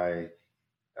surrounded by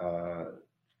uh,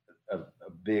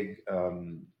 a big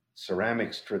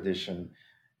ceramics tradition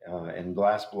and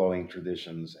glass blowing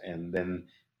traditions. And then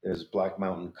there's Black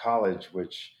Mountain College,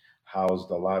 which housed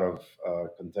a lot of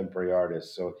contemporary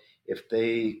artists. So if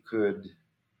they could,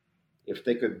 if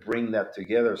they could bring that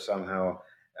together somehow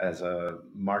as a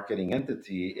marketing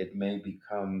entity, it may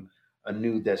become a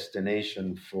new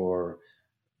destination for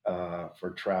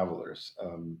travelers.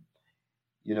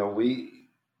 You know,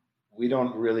 we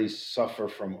don't really suffer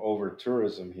from over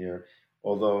tourism here,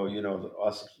 although you know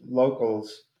us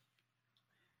locals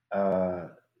uh,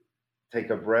 take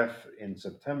a breath in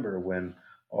September when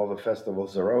all the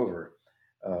festivals are over,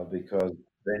 because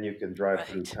then you can drive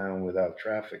through Right. town without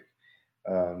traffic.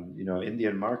 You know,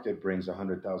 Indian Market brings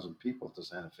 100,000 people to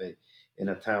Santa Fe. In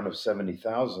a town of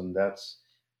 70,000, that's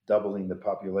doubling the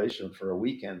population for a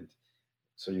weekend.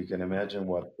 So you can imagine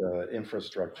what the Right.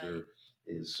 infrastructure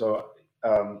is. So,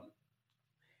 um,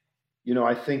 you know,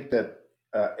 I think that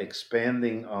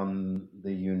expanding on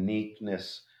the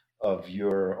uniqueness of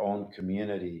your own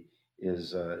community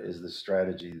is the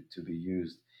strategy to be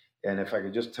used. And if I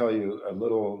could just tell you a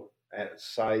little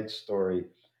side story,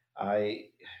 I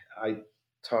I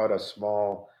taught a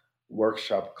small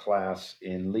workshop class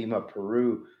in Lima,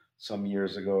 Peru, some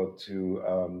years ago to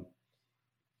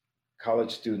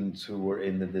college students who were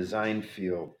in the design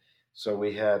field. So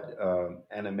we had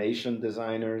animation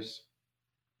designers,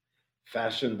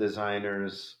 fashion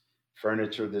designers,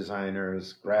 furniture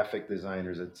designers, graphic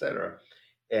designers, etc.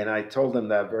 And I told them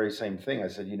that very same thing. I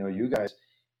said, you know, you guys,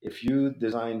 if you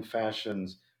design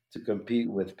fashions to compete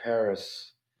with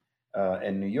Paris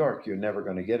and New York, you're never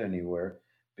going to get anywhere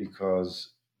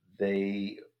because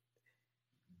they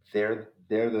they're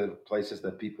the places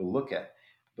that people look at.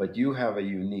 But you have a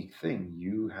unique thing.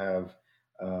 You have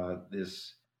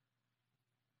this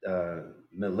uh,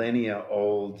 millennia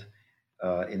old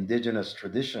indigenous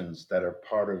traditions that are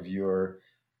part of your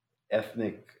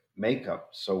ethnic makeup.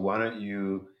 So why don't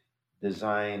you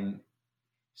design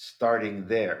starting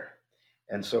there?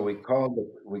 And so we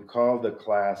call the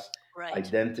class Right.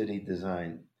 identity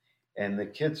design. And the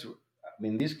kids, I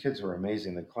mean, these kids were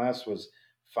amazing. The class was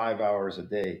 5 hours a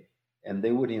day, and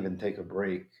they wouldn't even take a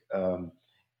break.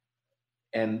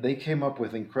 And they came up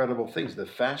with incredible things. The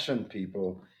fashion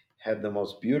people had the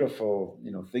most beautiful,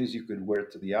 you know, things you could wear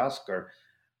to the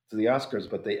Oscars,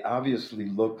 but they obviously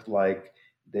looked like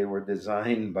they were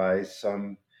designed by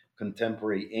some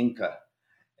contemporary Inca.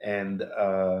 And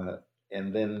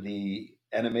and then the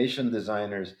animation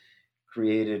designers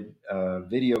created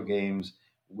video games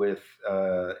with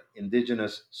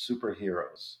indigenous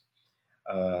superheroes.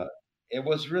 Uh, it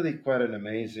was really quite an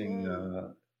amazing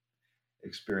Mm.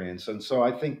 experience, and so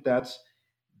I think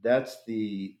that's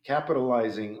the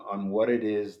capitalizing on what it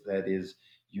is that is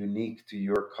unique to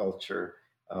your culture,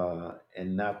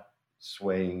 and not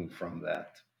swaying from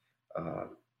that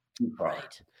too far.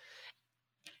 Right.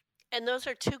 And those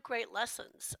are two great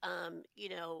lessons.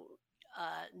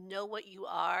 Know what you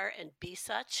are and be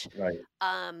such, Right.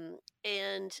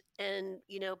 and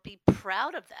be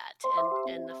proud of that.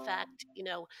 And the fact,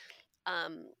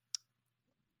 um,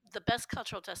 the Best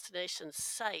Cultural Destinations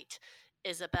site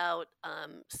is about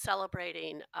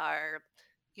celebrating our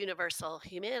universal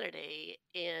humanity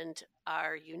and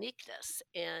our uniqueness.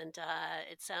 And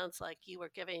it sounds like you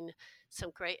were giving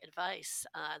some great advice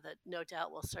that no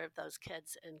doubt will serve those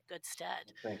kids in good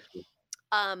stead. Thank you.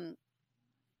 Um,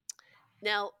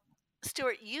 Now,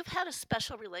 Stuart, you've had a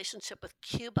special relationship with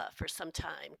Cuba for some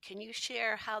time. Can you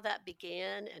share how that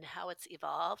began and how it's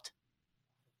evolved?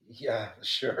 Yeah,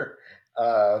 sure.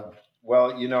 Uh,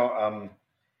 well, you know,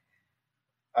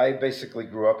 I basically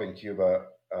grew up in Cuba.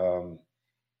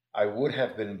 I would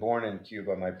have been born in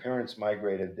Cuba. My parents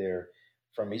migrated there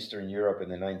from Eastern Europe in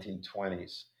the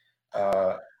 1920s. Uh,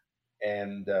 Ah,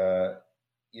 and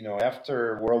you know,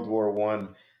 after World War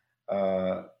One,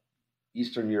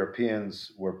 Eastern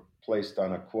Europeans were placed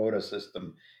on a quota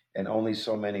system, and only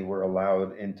so many were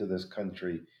allowed into this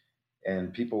country.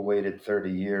 And people waited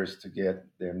 30 years to get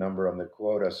their number on the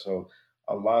quota. So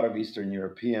a lot of Eastern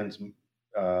Europeans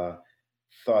uh,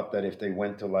 thought that if they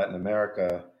went to Latin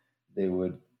America, they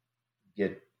would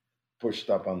get pushed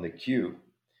up on the queue.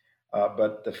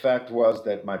 But the fact was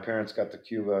that my parents got to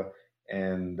Cuba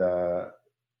and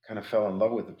kind of fell in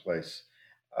love with the place,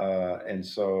 and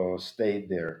so stayed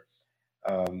there.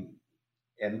 Um,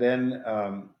 and then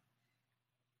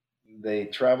they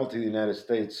traveled to the United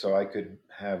States so I could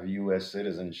have U.S.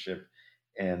 citizenship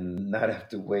and not have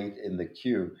to wait in the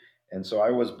queue. And so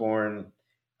I was born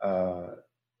uh,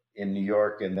 in New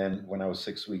York, and then when I was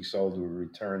 6 weeks old, we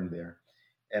returned there,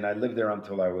 and I lived there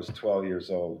until I was 12 years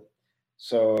old.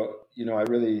 So I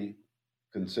really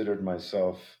considered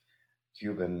myself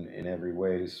Cuban in every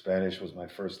way. Spanish was my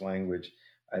first language.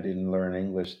 I didn't learn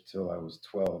English till I was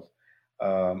 12.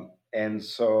 And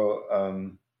so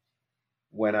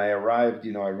when I arrived,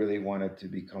 I really wanted to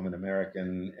become an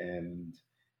American and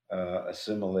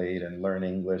assimilate and learn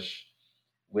English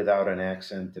without an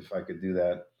accent if I could do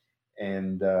that.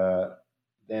 And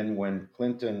then when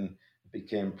Clinton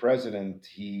became president,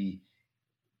 he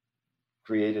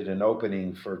created an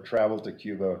opening for travel to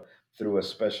Cuba through a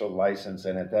special license.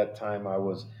 And at that time, I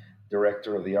was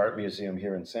director of the Art Museum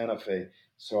here in Santa Fe.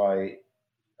 So I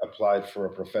applied for a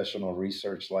professional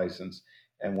research license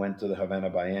and went to the Havana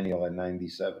Biennial in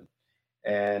 '97.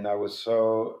 And I was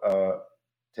so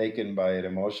taken by it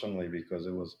emotionally because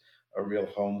it was a real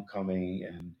homecoming,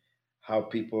 and how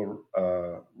people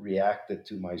reacted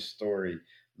to my story,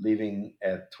 leaving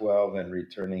at 12 and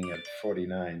returning at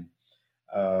 49.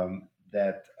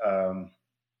 That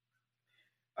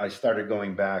I started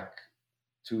going back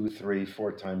two, three,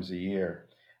 four times a year.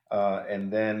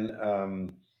 And then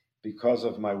because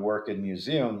of my work in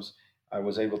museums, I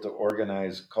was able to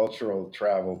organize cultural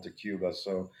travel to Cuba.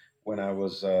 So when I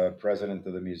was president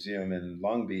of the museum in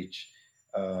Long Beach,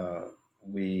 uh,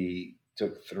 we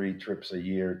took 3 trips a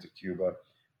year to Cuba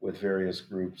with various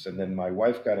groups. And then my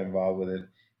wife got involved with it.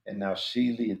 And now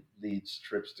she leads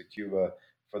trips to Cuba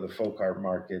for the folk art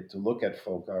market to look at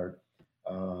folk art.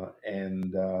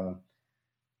 And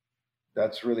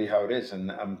that's really how it is.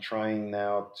 And I'm trying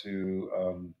now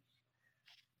to,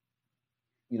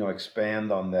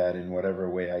 expand on that in whatever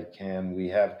way I can. We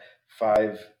have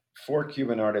four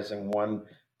Cuban artists and one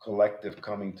collective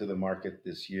coming to the market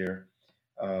this year.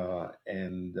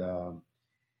 And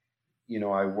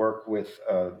I work with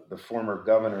the former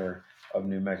governor of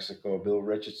New Mexico, Bill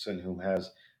Richardson, who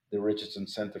has the Richardson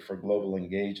Center for Global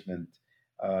Engagement.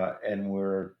 And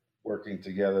we're working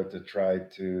together to try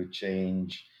to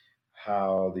change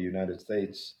how the United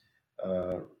States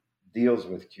uh, deals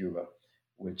with Cuba,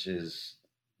 which is,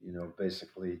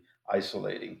 basically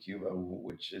isolating Cuba,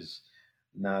 which is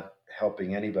not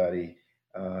helping anybody,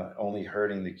 only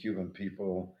hurting the Cuban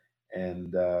people.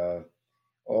 And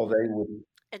all they would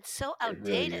It's so it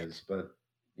really outdated. is, but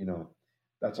you know,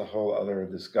 that's a whole other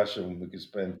discussion. We could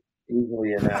spend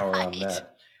easily an hour on Right.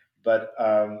 that. But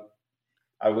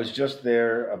I was just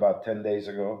there about 10 days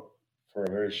ago for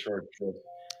a very short trip,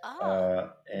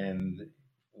 Ah, and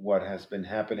what has been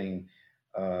happening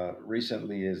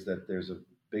recently is that there's a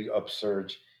big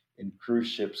upsurge in cruise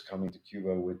ships coming to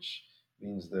Cuba, which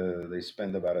means they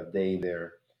spend about a day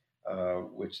there,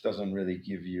 which doesn't really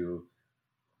give you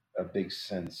a big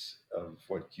sense of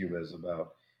what Cuba is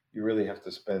about. You really have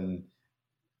to spend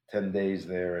 10 days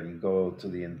there and go to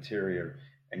the interior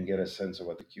and get a sense of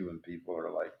what the Cuban people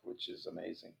are like, which is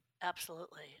amazing.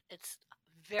 absolutely. It's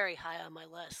very high on my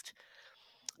list.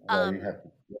 Well, Um, you have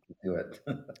to do it.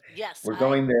 yes, We're I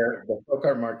going there. The folk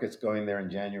art market's going there in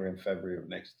January and February of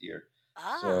next year.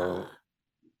 So ah,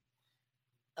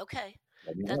 okay.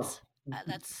 let me know.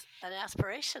 That's an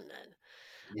aspiration then.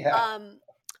 Yeah. Um,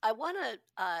 I want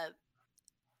to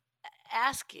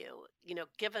ask you,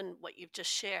 given what you've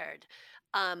just shared,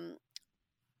 um,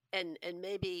 and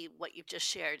maybe what you've just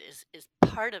shared is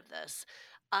part of this.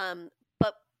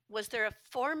 But was there a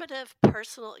formative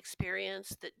personal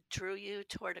experience that drew you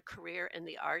toward a career in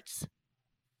the arts?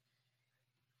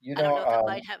 You I don't know, know if it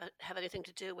might have anything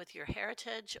to do with your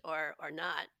heritage or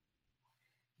not.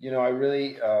 I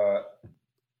really,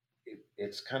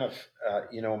 it's kind of,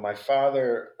 my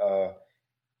father,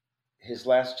 his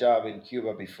last job in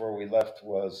Cuba before we left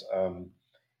was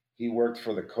he worked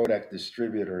for the Kodak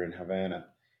distributor in Havana.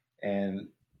 And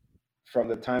from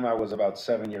the time I was about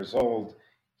 7 years old,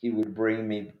 he would bring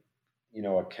me,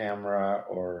 a camera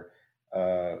or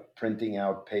printing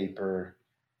out paper,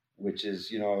 which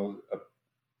is, a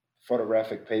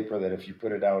photographic paper that if you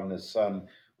put it out in the sun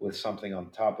with something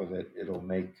on top of it, it'll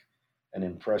make an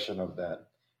impression of that.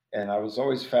 And I was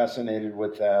always fascinated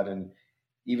with that. And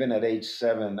even at age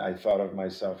 7, I thought of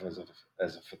myself as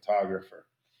a photographer.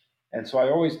 And so I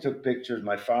always took pictures.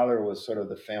 My father was sort of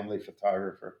the family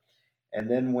photographer. And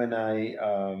then when I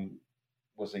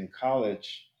was in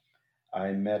college,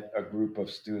 I met a group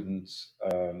of students,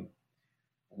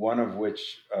 one of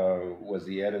which was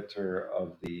the editor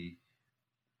of the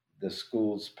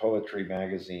school's poetry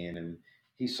magazine, and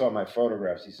he saw my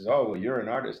photographs. He says, "Oh, well, you're an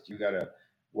artist. You got to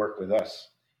work with us,"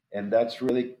 and that's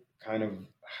really kind of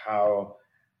how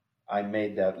I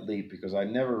made that leap, because I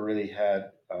never really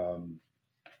had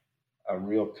a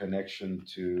real connection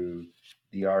to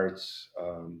the arts.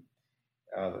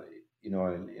 Uh,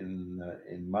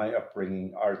 in my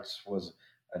upbringing, arts was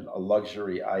a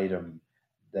luxury item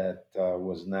that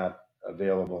was not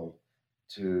available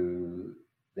to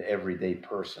the everyday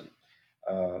person.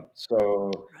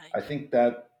 So Right. I think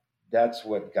that that's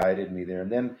what guided me there.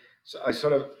 And then so I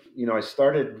sort of, I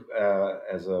started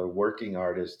as a working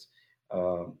artist,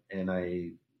 and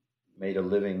I made a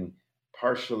living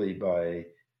partially by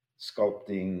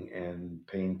sculpting and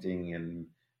painting and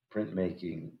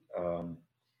printmaking,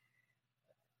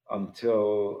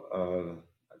 until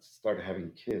I started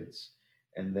having kids.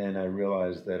 And then I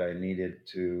realized that I needed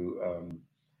to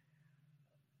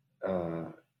uh,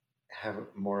 have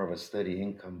more of a steady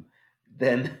income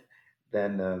than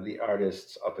the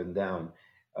artists up and down.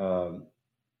 Um,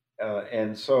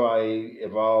 and so I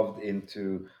evolved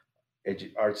into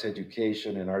arts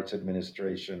education and arts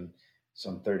administration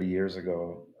some 30 years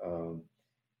ago,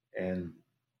 and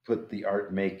put the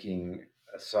art making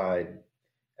aside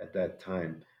at that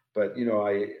time. But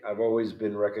I've always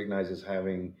been recognized as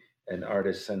having an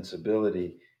artist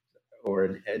sensibility, or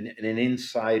an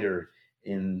insider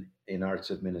in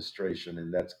arts administration,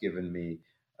 and that's given me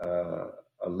uh,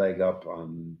 a leg up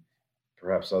on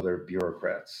perhaps other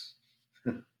bureaucrats.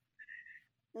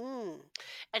 Mm.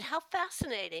 And how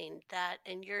fascinating that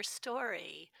in your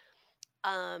story,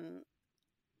 um,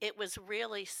 it was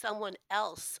really someone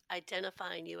else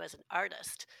identifying you as an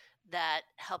artist that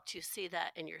helped you see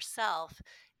that in yourself.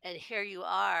 And here you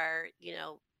are,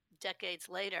 decades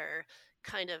later,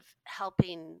 kind of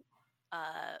helping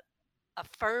uh,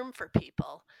 affirm for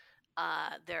people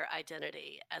their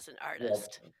identity as an Well,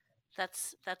 artist.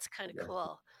 That's kind of yeah.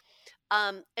 cool.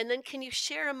 And then can you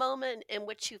share a moment in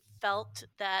which you felt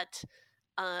that,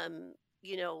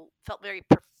 felt very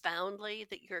profoundly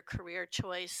that your career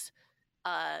choice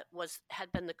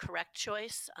had been the correct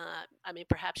choice? I mean,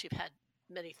 perhaps you've had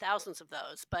many thousands of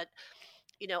those, but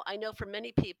I know for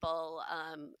many people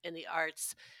in the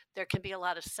arts, there can be a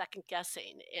lot of second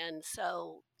guessing, and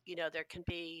so there can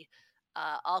be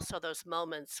also those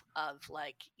moments of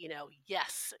like,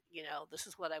 yes, this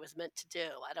is what I was meant to do.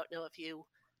 I don't know if you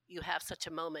have such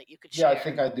a moment you could Yeah, I share.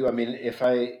 think I do. I mean, if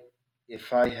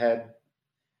I had,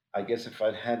 I guess if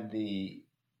I'd had the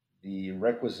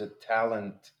requisite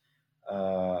talent,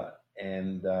 uh,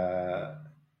 and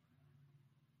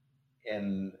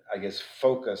I guess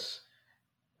focus,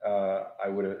 I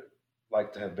would have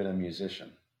liked to have been a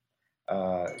musician.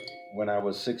 Uh, when I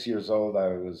was 6 years old, I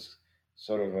was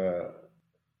sort of a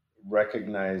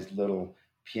recognized little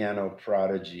piano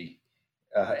prodigy,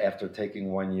 after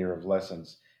taking 1 year of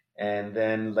lessons. And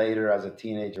then later, as a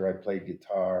teenager, I played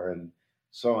guitar and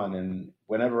so on. And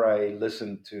whenever I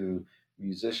listen to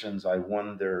musicians, I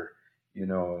wonder, you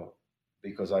know,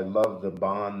 because I love the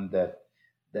bond that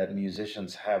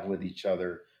musicians have with each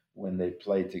other when they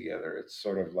play together. It's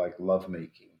sort of like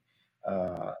lovemaking.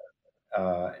 Uh,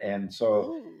 and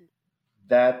so Mm,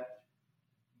 that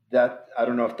I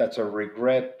don't know if that's a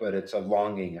regret, but it's a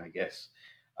longing, I guess.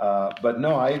 But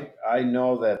no, I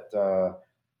know that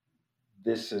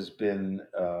this has been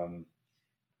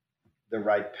the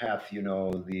right path.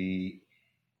 The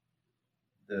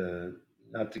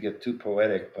not to get too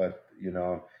poetic, but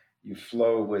you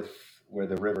flow with where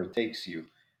the river takes you,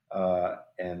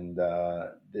 and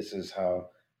this is how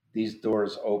these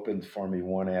doors opened for me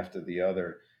one after the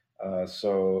other.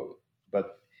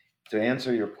 But to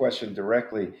answer your question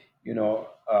directly,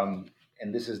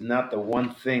 and this is not the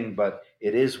one thing, but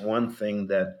it is one thing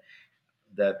that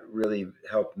really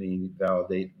helped me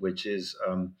validate, which is,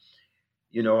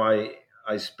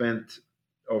 I spent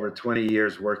over 20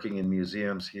 years working in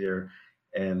museums here,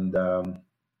 and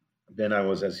then I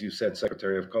was, as you said,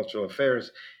 Secretary of Cultural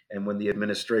Affairs. And when the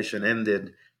administration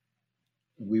ended,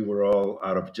 we were all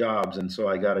out of jobs, and so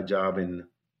I got a job in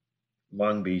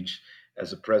Long Beach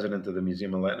as a president of the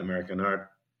Museum of Latin American Art,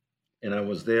 and I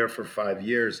was there for 5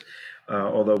 years.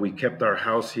 Although we kept our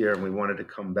house here and we wanted to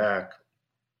come back,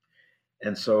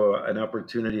 and so an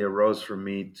opportunity arose for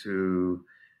me to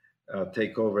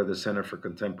take over the Center for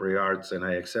Contemporary Arts, and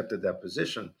I accepted that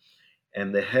position.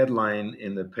 And the headline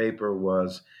in the paper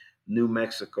was New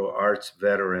Mexico arts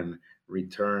veteran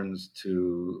returns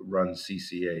to run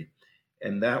CCA.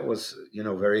 And that was,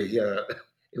 very,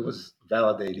 it was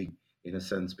validating in a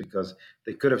sense, because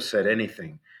they could have said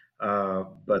anything.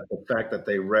 But the fact that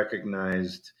they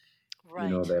recognized,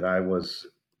 right. that I was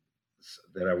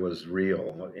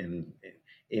real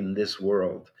in this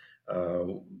world, uh,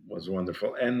 was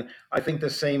wonderful. And I think the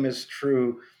same is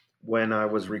true when I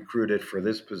was recruited for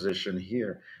this position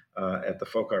here at the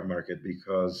Folk Art Market,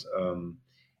 because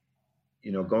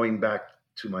going back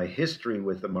to my history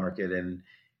with the market,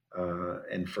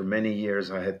 and for many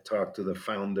years I had talked to the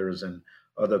founders and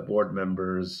other board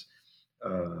members,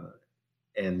 uh,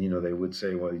 and they would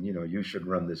say, well, you should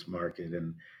run this market,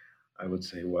 and I would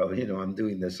say, well, I'm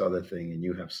doing this other thing, and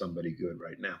you have somebody good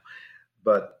right now.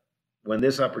 But when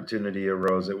this opportunity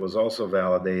arose, it was also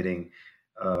validating,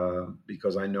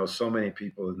 because I know so many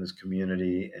people in this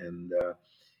community, and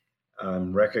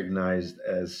I'm recognized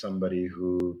as somebody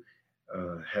who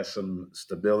has some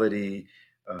stability,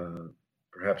 uh,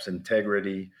 perhaps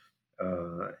integrity,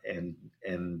 and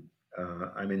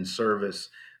I'm in service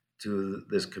to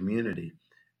this community.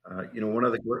 One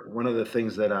of the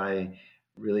things that I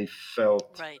really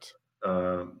felt Right.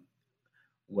 um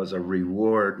was a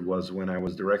reward was when I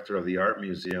was director of the art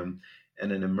museum,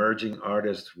 and an emerging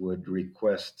artist would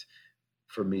request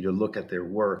for me to look at their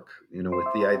work,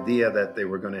 with the idea that they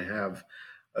were going to have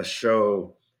a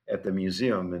show at the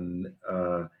museum. And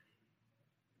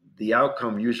the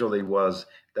outcome usually was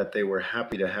that they were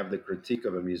happy to have the critique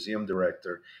of a museum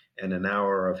director and an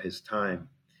hour of his time.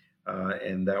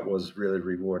 And that was really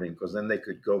rewarding, because then they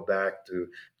could go back to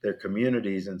their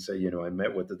communities and say, I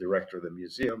met with the director of the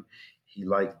museum. He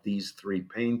liked these three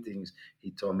paintings.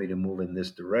 He told me to move in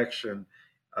this direction.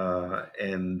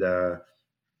 And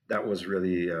that was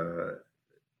really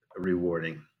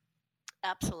rewarding.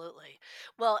 Absolutely.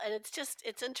 Well, and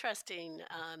it's interesting,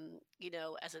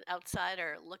 as an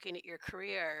outsider looking at your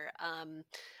career.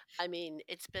 I mean,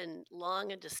 it's been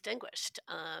long and distinguished.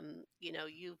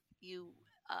 You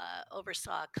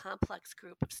oversaw a complex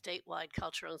group of statewide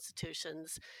cultural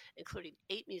institutions, including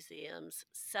 8 museums,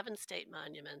 7 state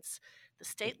monuments, the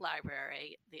State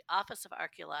Library, the Office of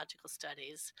Archaeological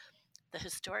Studies, the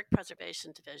Historic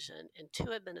Preservation Division, and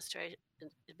 2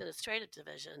 administrative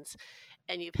divisions,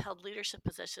 and you've held leadership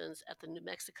positions at the New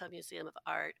Mexico Museum of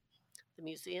Art, the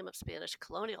Museum of Spanish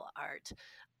Colonial Art.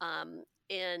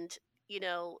 And, you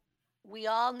know, we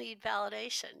all need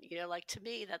validation. Like, to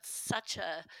me, that's such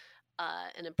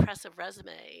an impressive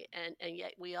resume, and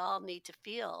yet we all need to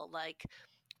feel like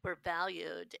we're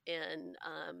valued and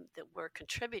that we're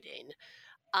contributing.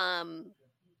 Um,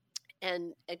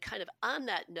 and kind of on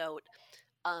that note,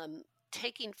 um,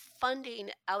 taking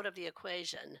funding out of the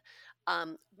equation,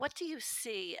 what do you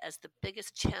see as the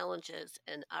biggest challenges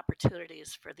and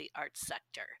opportunities for the arts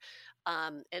sector?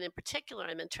 And in particular,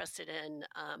 I'm interested in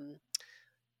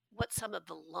what some of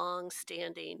the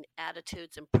long-standing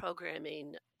attitudes and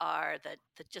programming are that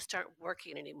just aren't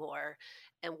working anymore,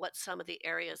 and what some of the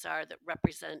areas are that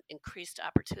represent increased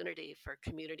opportunity for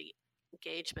community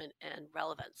engagement and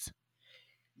relevance.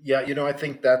 Yeah, I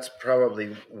think that's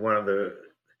probably one of the.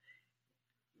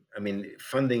 I mean,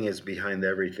 funding is behind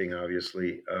everything,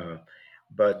 obviously,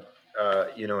 but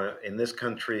in this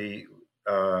country,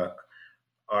 uh,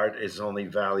 art is only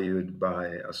valued by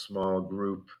a small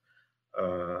group,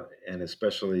 and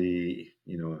especially,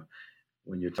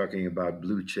 when you're talking about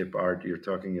blue chip art, you're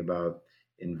talking about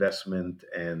investment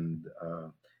and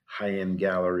high-end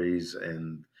galleries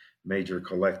and major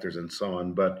collectors and so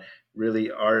on. But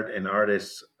really, art and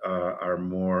artists are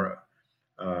more.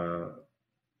 Uh,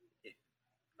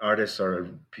 Artists are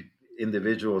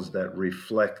individuals that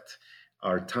reflect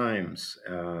our times,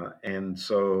 and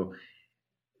so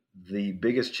the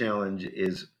biggest challenge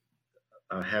is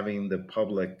having the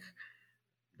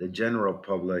general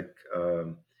public,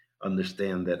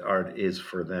 understand that art is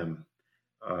for them,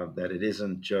 that it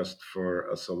isn't just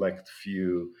for a select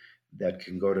few that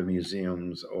can go to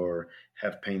museums or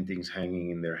have paintings hanging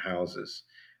in their houses.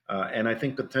 And I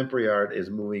think contemporary art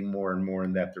is moving more and more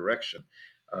in that direction.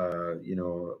 I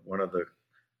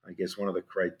guess one of the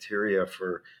criteria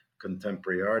for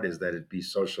contemporary art is that it be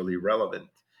socially relevant.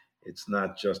 It's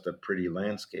not just a pretty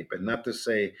landscape. And not to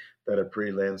say that a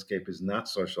pretty landscape is not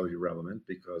socially relevant,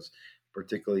 because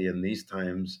particularly in these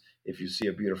times, if you see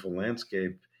a beautiful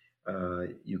landscape,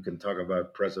 you can talk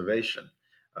about preservation,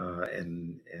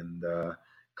 and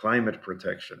climate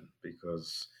protection,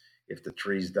 because if the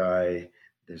trees die,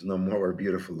 there's no more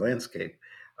beautiful landscape.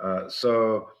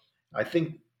 So I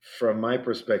think, from my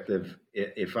perspective,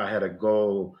 if I had a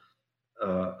goal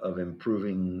of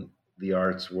improving the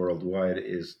arts worldwide,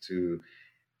 is to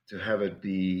have it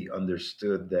be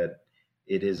understood that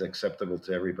it is acceptable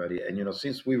to everybody. And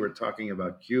since we were talking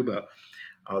about Cuba,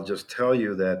 I'll just tell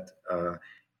you that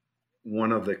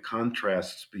one of the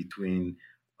contrasts between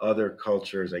other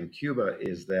cultures and Cuba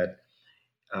is that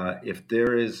if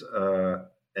there is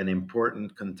an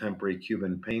important contemporary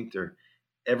Cuban painter,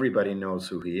 everybody knows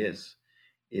who he is.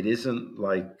 It isn't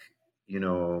like, you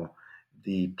know,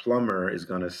 the plumber is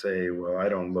going to say, well, I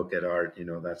don't look at art,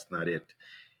 that's not it.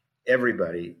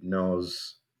 Everybody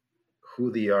knows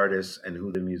who the artists and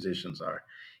who the musicians are.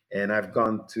 And I've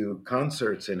gone to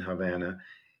concerts in Havana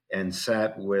and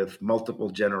sat with multiple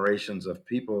generations of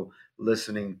people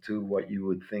listening to what you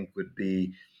would think would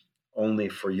be only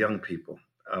for young people,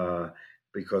 uh,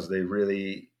 because they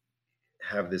really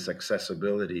have this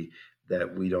accessibility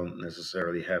that we don't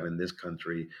necessarily have in this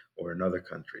country or in other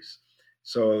countries.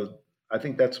 So I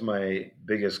think that's my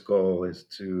biggest goal, is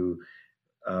to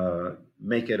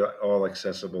make it all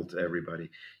accessible to everybody.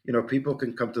 People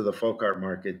can come to the folk art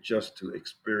market just to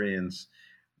experience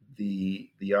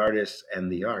the artists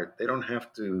and the art. They don't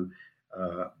have to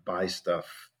buy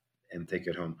stuff and take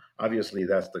it home. Obviously,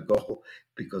 that's the goal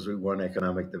because we want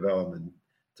economic development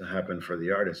to happen for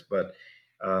the artists. But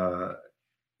uh,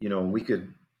 we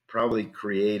could probably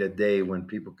create a day when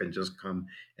people can just come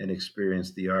and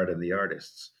experience the art and the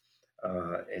artists,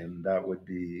 and that would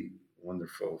be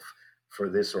wonderful for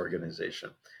this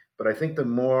organization. But I think the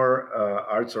more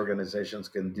arts organizations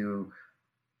can do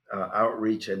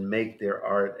outreach and make their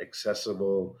art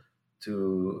accessible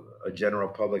to a general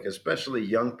public, especially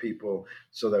young people,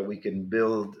 so that we can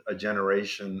build a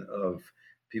generation of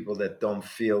people that don't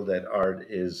feel that art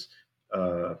is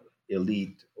uh,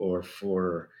 elite or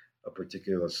for a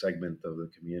particular segment of the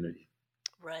community.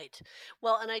 Right.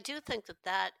 Well, and I do think that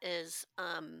that is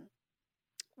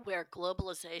where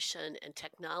globalization and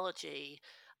technology,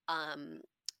 um,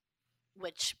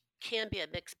 which can be a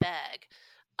mixed bag,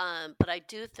 but I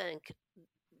do think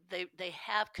they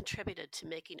have contributed to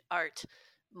making art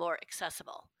more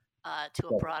accessible to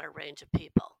a Yeah. broader range of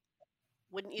people.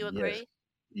 Wouldn't you Yes. agree?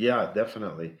 Yeah,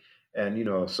 definitely.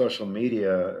 And social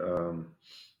media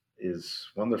is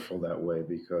wonderful that way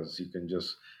because you can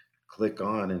just click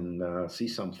on and see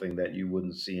something that you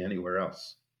wouldn't see anywhere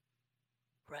else.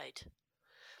 Right.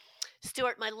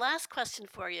 Stuart, my last question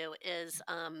for you is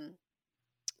um,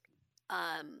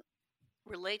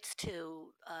 relates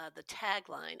to the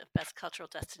tagline of Best Cultural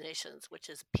Destinations, which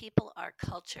is "People are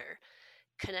culture,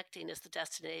 connecting is the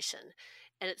destination."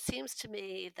 And it seems to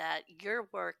me that your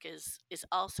work is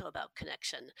also about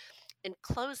connection. In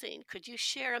closing, could you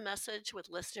share a message with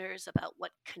listeners about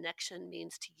what connection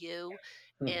means to you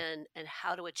Hmm. and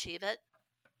how to achieve it?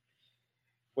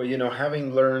 Well,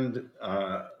 having learned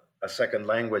a second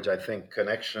language, I think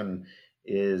connection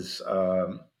is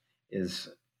um, is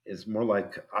is more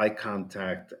like eye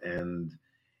contact and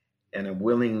a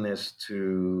willingness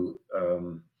to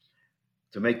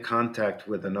make contact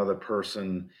with another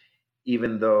person,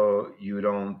 even though you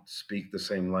don't speak the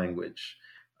same language.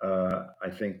 I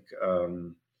think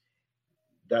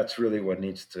that's really what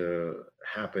needs to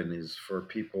happen, is for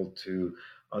people to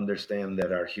understand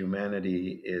that our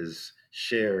humanity is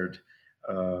shared,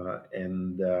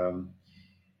 and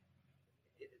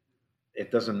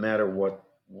it doesn't matter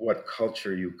what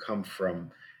culture you come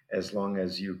from, as long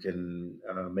as you can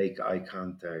make eye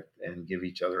contact and give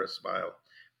each other a smile.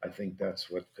 I think that's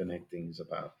what connecting is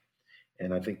about.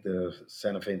 And I think the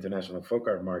Santa Fe International Folk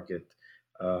Art Market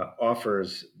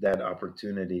offers that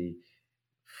opportunity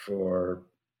for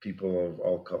people of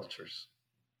all cultures.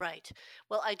 Right.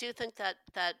 Well, I do think that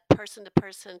that person to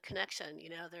person connection,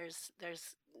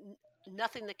 there's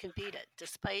nothing that can beat it,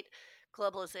 despite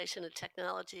globalization and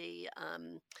technology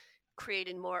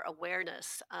creating more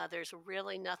awareness. There's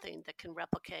really nothing that can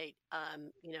replicate,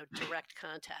 direct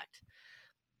contact.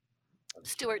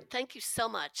 That's Stuart, right. thank you so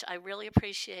much. I really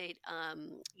appreciate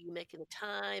you making the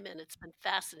time, and it's been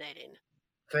fascinating.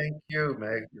 Thank you,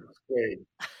 Meg. It was great.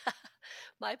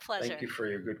 My Thank pleasure. you for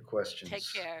your good Take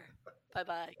questions. care. Bye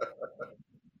bye.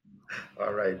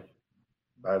 All right.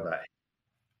 Bye bye.